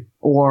good,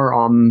 or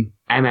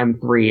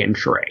MM3 and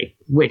Trey,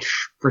 which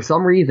for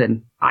some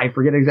reason, I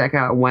forget exactly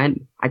how it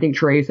went. I think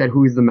Trey said,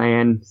 "Who's the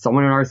man?"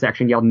 Someone in our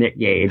section yelled Nick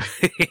Gage.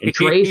 And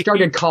Trey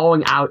started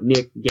calling out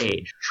Nick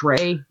Gage.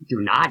 Trey,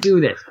 do not do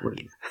this,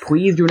 please.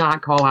 Please do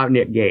not call out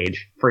Nick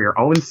Gage. For your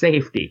own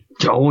safety,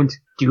 don't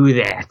do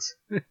that.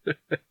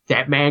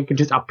 That man can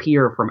just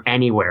appear from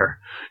anywhere.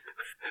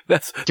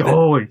 That's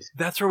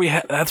where we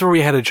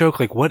had a joke.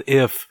 Like, what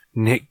if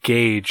Nick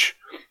Gage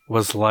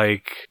was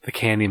like the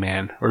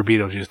Candyman or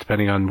Beetlejuice,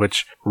 depending on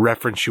which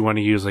reference you want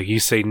to use. Like, you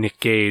say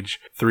Nick Gage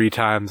 3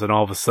 times, and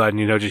all of a sudden,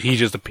 he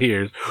just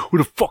appears. Who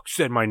the fuck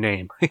said my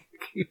name?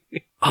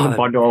 A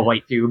bundle of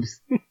light tubes.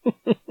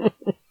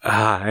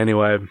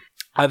 Anyway,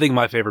 I think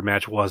my favorite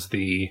match was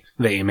the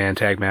 8-man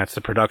tag match,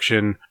 the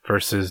production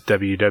versus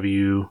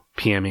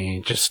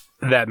WWPME. Just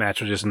that match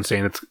was just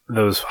insane. It's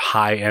those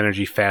high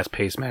energy, fast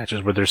paced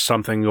matches where there's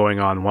something going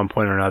on one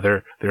point or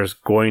another. There's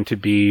going to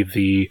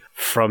be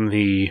from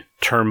the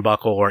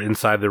turnbuckle or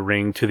inside the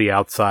ring to the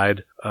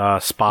outside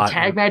spot. The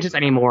tag matches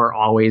anymore are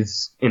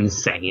always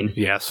insane.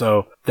 Yeah,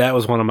 so that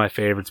was one of my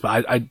favorites.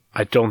 But I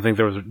don't think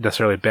there was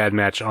necessarily a bad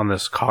match on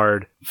this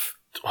card.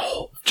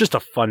 Just a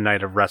fun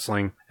night of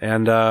wrestling.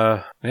 And,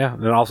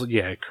 and also,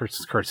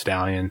 Kurt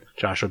Stallion.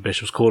 Joshua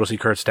Bishop. Was cool to see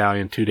Kurt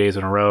Stallion 2 days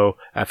in a row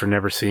after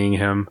never seeing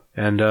him.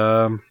 And,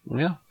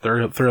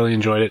 thoroughly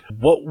enjoyed it.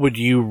 What would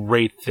you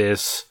rate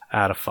this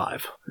out of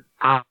 5?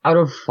 Out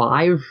of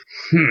 5?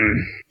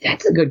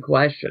 That's a good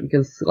question,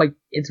 because,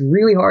 it's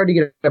really hard to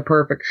get a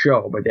perfect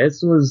show, but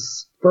this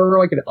was,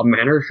 for, a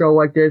Manor show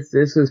like this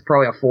is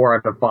probably a 4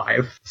 out of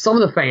 5. Some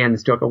of the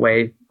fans took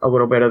away a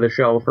little bit of the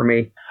show for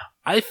me.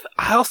 I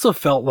also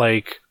felt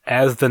like,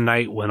 as the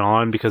night went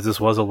on, because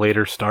this was a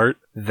later start,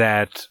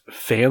 that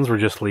fans were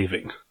just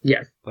leaving.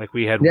 Yes.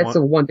 That's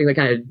the one thing that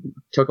kind of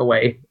took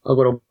away a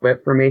little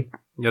bit for me.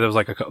 Yeah, there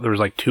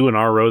was 2 in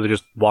our row that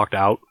just walked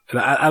out. And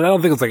I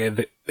don't think it's like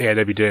the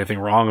AIW did anything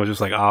wrong. It was just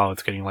like, oh,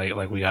 it's getting late,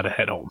 we gotta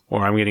head home.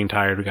 Or I'm getting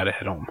tired, we gotta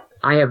head home.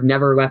 I have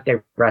never left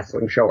a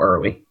wrestling show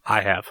early. I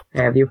have.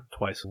 Have you?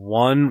 Twice.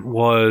 One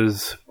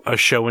was a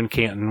show in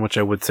Canton, which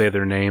I would say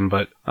their name,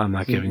 but I'm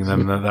not giving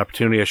them the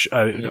opportunity.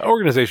 An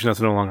organization that's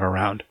no longer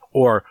around.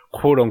 Or,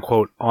 quote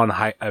unquote, on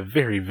a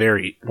very,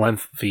 very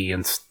lengthy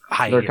and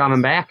high. They're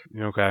coming back.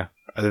 Okay.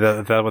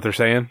 Is that what they're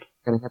saying?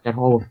 Gonna have that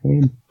Hall of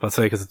Fame. Let's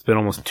say, because it's been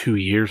almost 2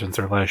 years since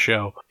our last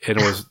show. It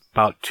was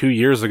about 2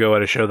 years ago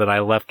at a show that I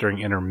left during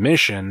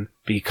intermission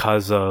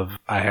because of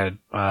I had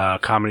a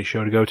comedy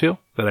show to go to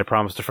that I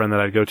promised a friend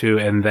that I'd go to,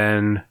 and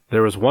then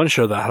there was one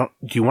show that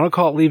do you want to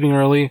call it leaving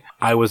early?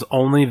 I was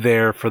only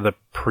there for the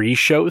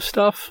pre-show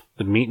stuff,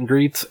 the meet and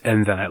greets,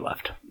 and then I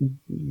left.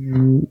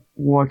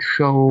 What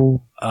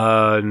show?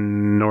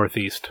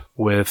 Northeast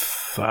with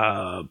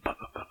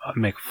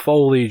Mick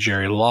Foley,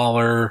 Jerry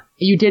Lawler.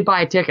 You did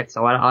buy a ticket,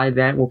 so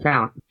that will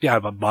count. Yeah, I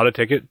bought a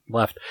ticket,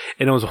 left.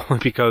 And it was only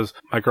because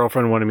my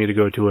girlfriend wanted me to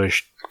go to a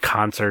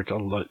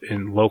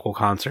local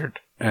concert.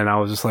 And I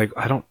was just like,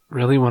 I don't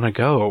really want to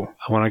go.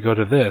 I want to go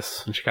to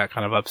this. And she got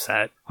kind of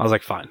upset. I was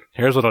like, fine,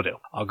 here's what I'll do.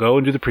 I'll go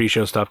and do the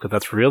pre-show stuff because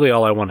that's really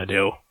all I want to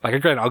do.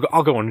 Granted,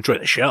 I'll go and enjoy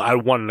the show. I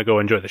wanted to go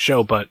enjoy the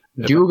show, but...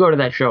 Go to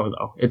that show,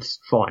 though. It's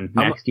fun.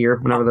 Next year,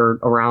 whenever they're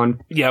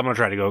around. Yeah, I'm going to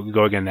try to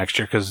go again next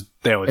year because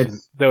they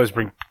always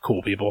bring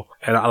cool people.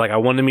 And I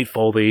wanted to meet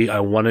Foley. I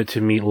wanted to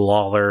meet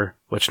Lawler.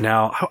 Which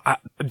now,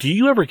 do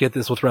you ever get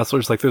this with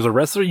wrestlers? Like, there's a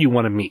wrestler you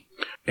want to meet,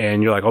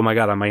 and you're like, oh my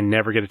god, I might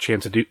never get a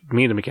chance to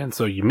meet him again.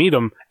 So you meet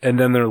him, and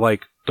then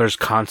there's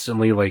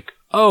constantly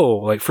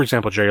for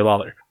example, Jerry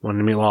Lawler. Wanted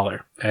to meet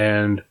Lawler.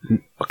 And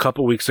a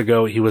couple weeks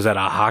ago, he was at a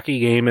hockey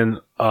game in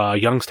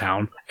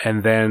Youngstown,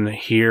 and then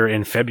here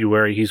in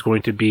February, he's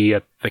going to be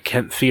at the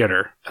Kent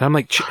Theater. And I'm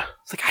like,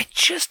 I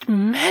just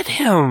met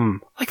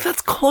him.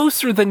 That's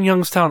closer than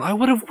Youngstown. I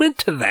would have went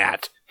to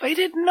that. I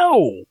didn't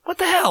know. What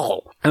the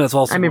hell? And that's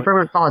also... for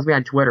everyone who follows me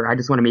on Twitter, I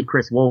just want to meet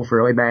Chris Wolf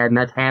really bad, and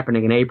that's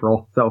happening in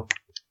April, so...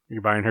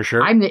 You're buying her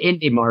shirt? I'm the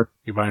indie mark.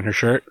 You're buying her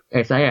shirt?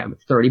 Yes, I am.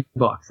 It's $30.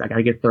 I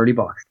gotta get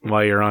 $30.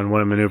 While you're on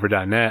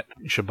womenmaneuver.net,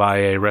 you should buy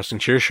a Wrestling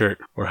Cheer shirt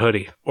or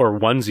hoodie or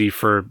onesie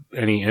for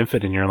any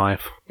infant in your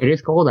life. It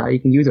is cold out. You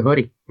can use a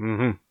hoodie.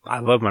 Mm-hmm. I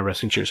love my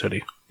Wrestling Cheers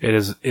hoodie. It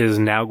is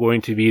now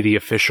going to be the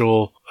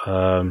official,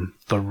 the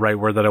right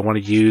word that I want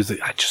to use.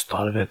 I just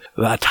thought of it.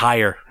 The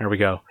attire. There we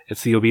go.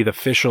 It'll be the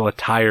official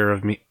attire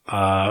of me,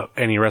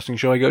 any wrestling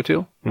show I go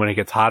to. When it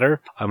gets hotter,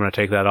 I'm going to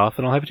take that off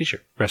and I'll have a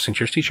t-shirt. Wrestling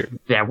Cheers t-shirt.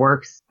 That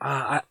works.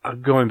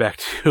 Going back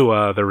to,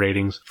 the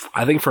ratings.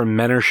 I think for a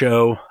Menor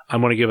show,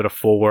 I'm going to give it a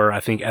 4. I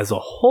think as a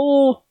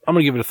whole, I'm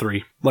going to give it a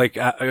 3.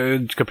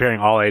 Comparing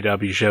all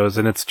AW shows.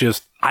 And it's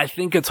just, I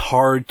think it's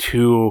hard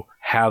to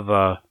have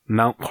a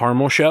Mount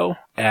Carmel show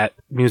at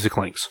Music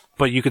Links,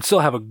 but you could still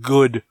have a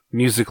good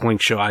Music Link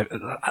show.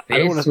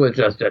 This was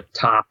just a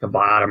top to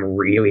bottom,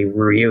 really,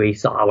 really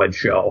solid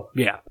show.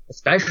 Yeah.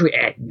 Especially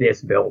at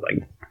this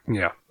building.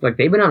 Yeah.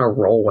 They've been on a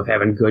roll with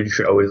having good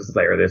shows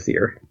there this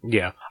year.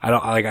 Yeah.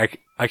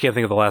 I I can't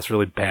think of the last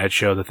really bad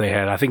show that they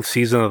had. I think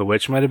Season of the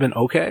Witch might have been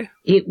okay.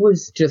 It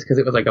was just because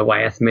it was like a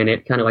last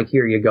minute, kind of like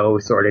here you go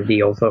sort of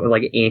deal. So it was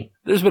like, eh.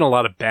 There's been a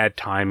lot of bad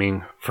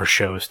timing for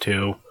shows,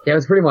 too. Yeah, it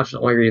was pretty much the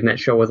only reason that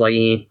show was like,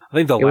 eh. I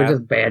think it was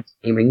just bad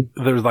timing.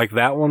 There's like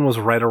that one was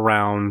right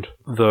around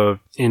the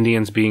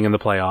Indians being in the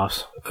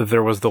playoffs.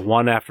 There was the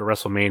one after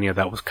WrestleMania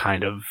that was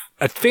kind of,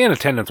 fan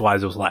attendance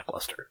wise, it was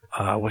lackluster.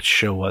 What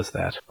show was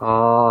that?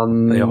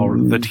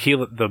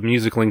 The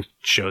Music Link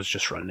shows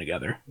just run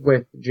together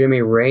with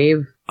Jimmy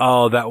Rave.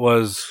 Oh, that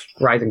was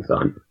Rising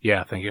Sun.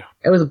 Yeah, thank you.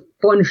 It was a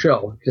fun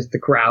show. Just the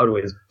crowd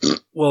was.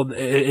 Well,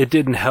 it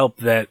didn't help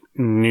that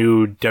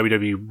new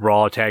WWE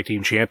Raw Tag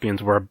Team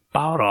Champions were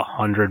about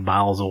 100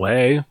 miles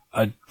away.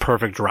 A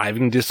perfect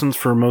driving distance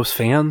for most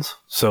fans.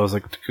 So it was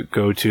like to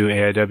go to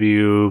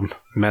AIW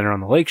Men Are on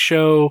the Lake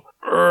show,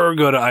 or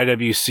go to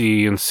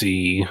IWC and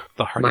see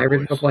the Hardy My Boys.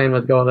 original plan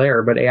was to go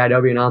there, but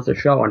AIW announced a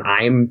show, and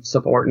I'm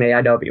supporting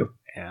AIW.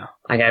 Yeah.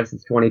 I have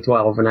since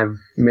 2012, and I've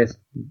missed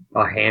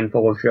a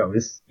handful of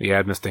shows. Yeah,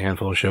 I've missed a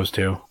handful of shows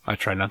too. I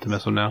try not to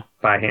miss them now.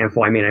 By a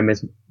handful, I mean I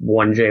missed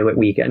one J-Lit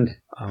weekend.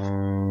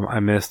 I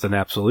missed an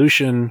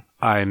Absolution.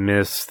 I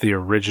missed the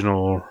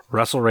original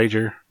Wrestle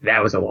Rager.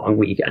 That was a long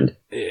weekend.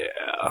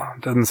 Yeah,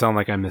 doesn't sound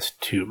like I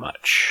missed too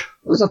much.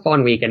 It was a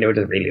fun weekend. It was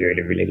just really,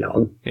 really, really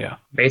long. Yeah.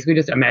 Basically,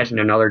 just imagine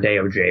another day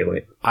of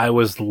J-Lit. I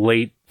was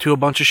late to a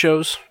bunch of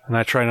shows, and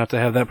I try not to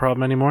have that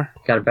problem anymore.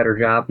 Got a better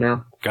job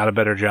now? Got a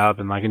better job,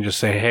 and I can just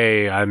say,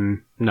 hey,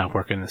 I'm not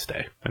working this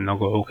day. And they'll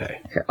go, okay.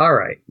 All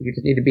right. You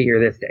just need to be here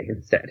this day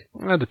instead.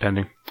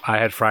 Depending. I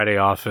had Friday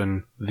off,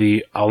 and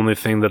the only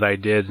thing that I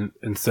did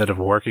instead of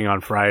working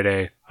on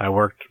Friday, I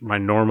worked my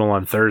normal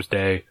on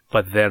Thursday,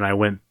 but then I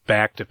went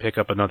back to pick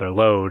up another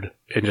load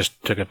and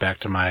just took it back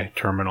to my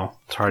terminal.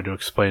 It's hard to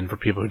explain for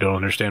people who don't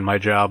understand my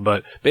job,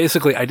 but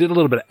basically I did a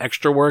little bit of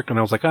extra work, and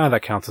I was like,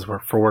 that counts as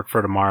work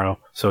for tomorrow,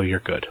 so you're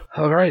good.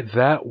 All right,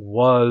 that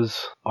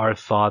was our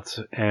thoughts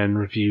and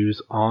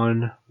reviews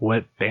on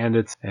Wet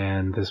Bandits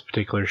and this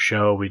particular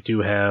show. We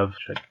do have,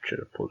 should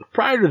have pulled it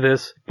prior to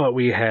this, but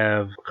we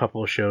have a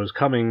couple of shows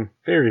coming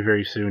very,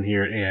 very soon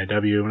here at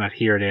AIW. Not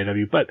here at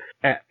AIW, but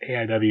at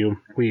AIW.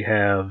 We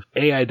have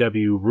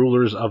AIW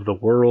Rulers of the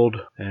World,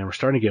 and we're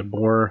starting to get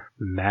more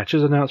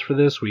matches announced for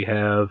this. We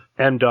have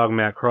M-Dog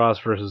Matt Cross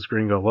versus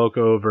Gringo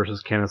Loco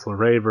versus Candice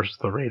LeRae versus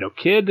Laredo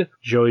Kid.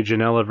 Joey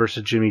Janela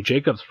versus Jimmy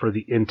Jacobs for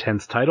the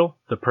Intense title.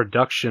 The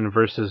Production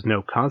versus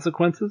No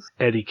Consequences.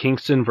 Eddie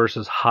Kingston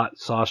versus Hot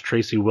Sauce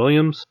Tracy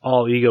Williams.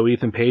 All Ego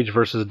Ethan Page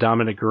versus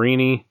Dominic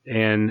Garrini.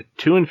 And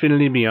To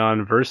Infinity and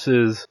Beyond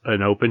versus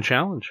an Open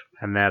Challenge.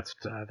 And that's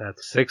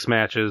 6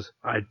 matches.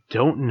 I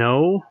don't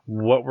know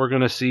what we're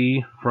going to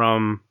see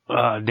from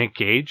Nick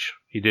Gage.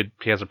 He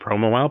has a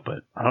promo out,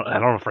 but I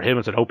don't know, for him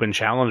it's an open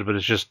challenge, but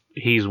it's just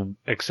he's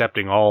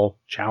accepting all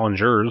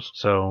challengers.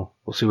 So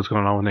we'll see what's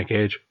going on with Nick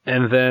Gage.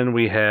 And then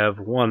we have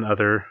one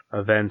other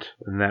event,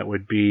 and that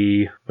would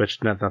be,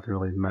 which nothing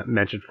really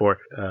mentioned for,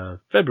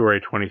 February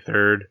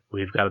 23rd.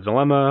 We've got a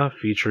dilemma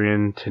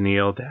featuring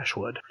Tennille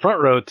Dashwood.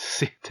 Front row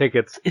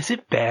tickets. Is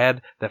it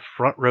bad that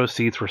front row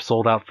seats were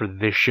sold out for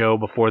this show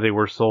before they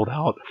were sold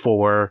out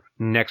for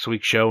next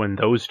week's show, and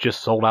those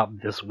just sold out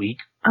this week?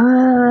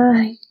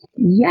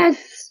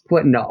 Yes,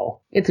 but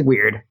no. It's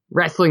weird.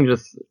 Wrestling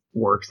just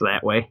works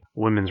that way.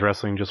 Women's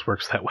wrestling just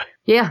works that way.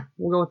 Yeah,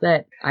 we'll go with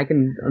that. I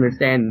can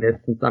understand this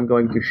since I'm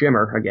going to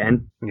Shimmer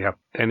again. Yep.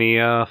 Any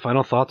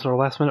final thoughts or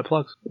last minute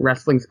plugs?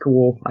 Wrestling's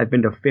cool. I've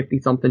been to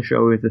 50-something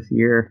shows this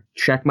year.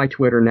 Check my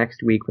Twitter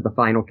next week for the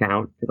final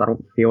count, because I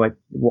don't feel like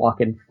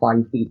walking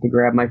 5 feet to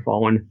grab my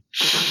phone.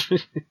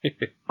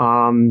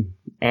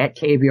 At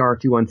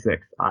KVR216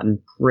 on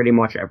pretty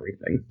much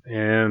everything.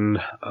 And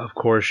of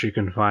course you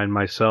can find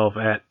myself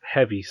at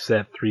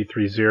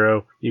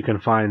Heavyset330. You can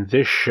find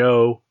this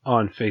show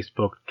on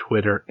Facebook,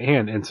 Twitter,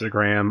 and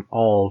Instagram.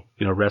 All,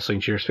 Wrestling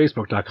Cheers.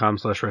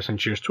 Facebook.com/Wrestling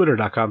Cheers,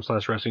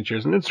 Twitter.com/Wrestling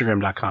Cheers, and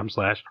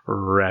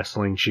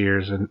Instagram.com/Wrestling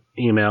Cheers. And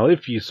email,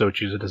 if you so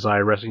choose to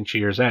desire,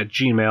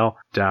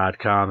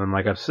 WrestlingCheers@gmail.com. And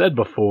like I've said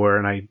before,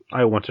 and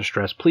I want to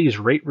stress, please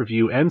rate,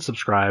 review, and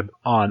subscribe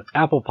on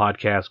Apple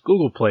Podcasts,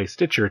 Google Play,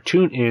 Stitcher,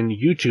 TuneIn,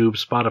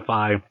 YouTube,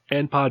 Spotify,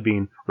 and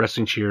Podbean.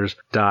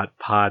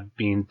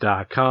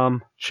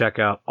 WrestlingCheers.podbean.com. Check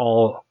out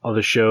all of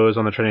the shows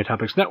on the Trending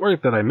Topics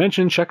Network that I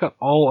mentioned. Check out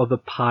all of the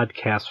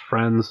podcast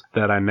friends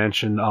that I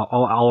mentioned.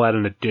 I'll add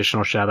an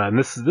additional shout out. And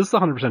this is a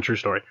 100% true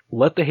story.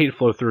 Let the Hate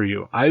Flow Through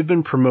You. I've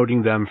been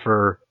promoting them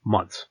for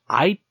months.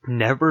 I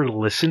never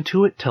listened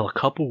to it till a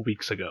couple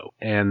weeks ago.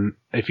 And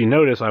if you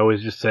notice, I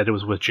always just said it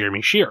was with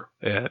Jeremy Shear,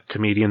 a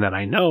comedian that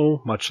I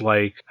know, much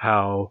like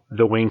how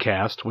the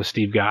Wingcast with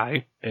Steve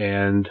Guy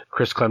and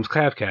Chris Clem's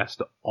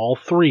Cavcast. All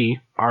 3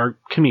 are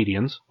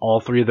comedians. All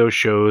 3 of those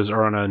shows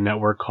are on a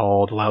network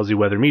called Lousy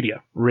Weather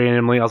Media.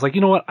 Randomly, I was like,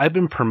 you know what? I've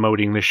been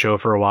promoting this show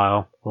for a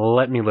while.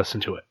 let me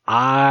listen to it.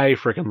 I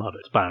freaking love it.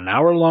 It's about an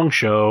hour-long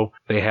show.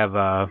 They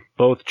have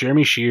both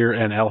Jeremy Shear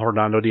and El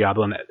Hernando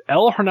Diablo. And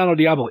El Hernando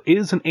Diablo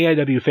is an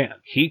AIW fan.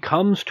 He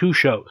comes to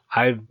shows.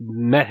 I've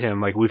met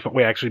him. Like,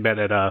 we actually met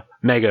at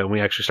Mega, and we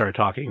actually started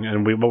talking.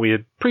 And we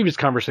had previous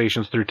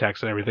conversations through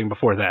text and everything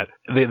before that.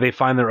 They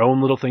find their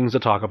own little things to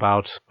talk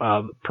about.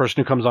 The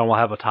person who comes on will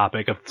have a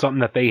topic of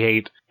something that they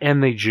hate,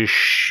 and they just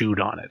shoot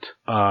on it.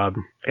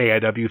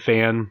 AIW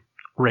fan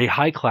Ray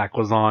Hyclack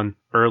was on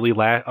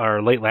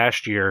late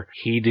last year.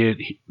 He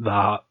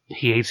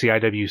hates the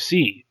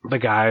IWC. The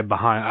guy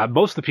behind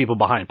most of the people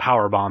behind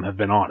Powerbomb have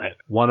been on it.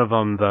 One of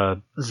them,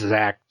 the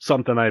Zach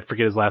something, I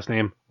forget his last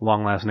name,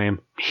 long last name.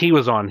 He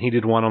was on. He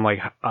did one on like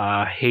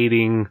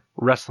hating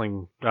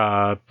wrestling,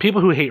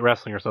 people who hate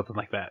wrestling or something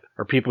like that,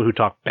 or people who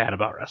talk bad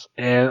about wrestling.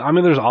 And I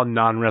mean, there's all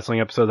non-wrestling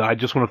episodes. I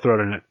just want to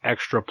throw in an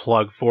extra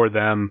plug for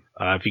them.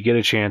 If you get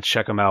a chance,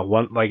 check them out.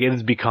 It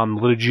has become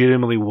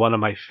legitimately one of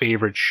my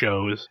favorite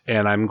shows,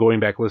 and I'm going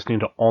back listening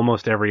to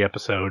almost every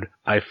episode.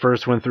 I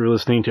first went through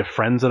listening to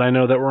friends that I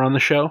know that were on the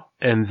show,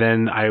 and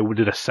then I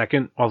did a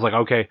second. I was like,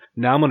 okay,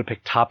 now I'm going to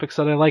pick topics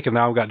that I like, and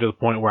now I've got to the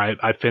point where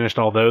I finished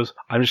all those.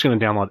 I'm just going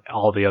to download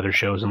all the other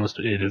shows and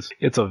listen to it.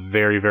 It's a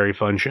very, very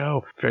fun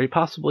show. Very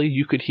possibly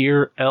you could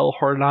hear El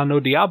Hernando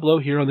Diablo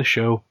here on the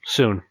show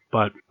soon.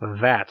 But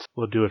that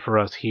will do it for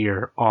us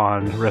here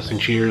on Wrestling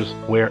Cheers,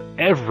 where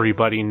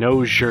everybody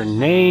knows your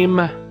name,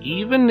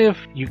 even if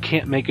you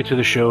can't make it to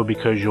the show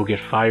because you'll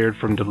get fired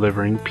from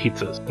delivering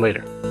pizzas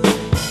later.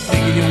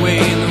 Making your way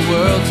in the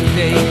world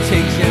today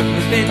takes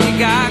everything you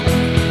got.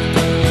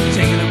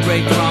 Taking a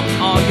break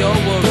from all your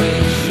worries.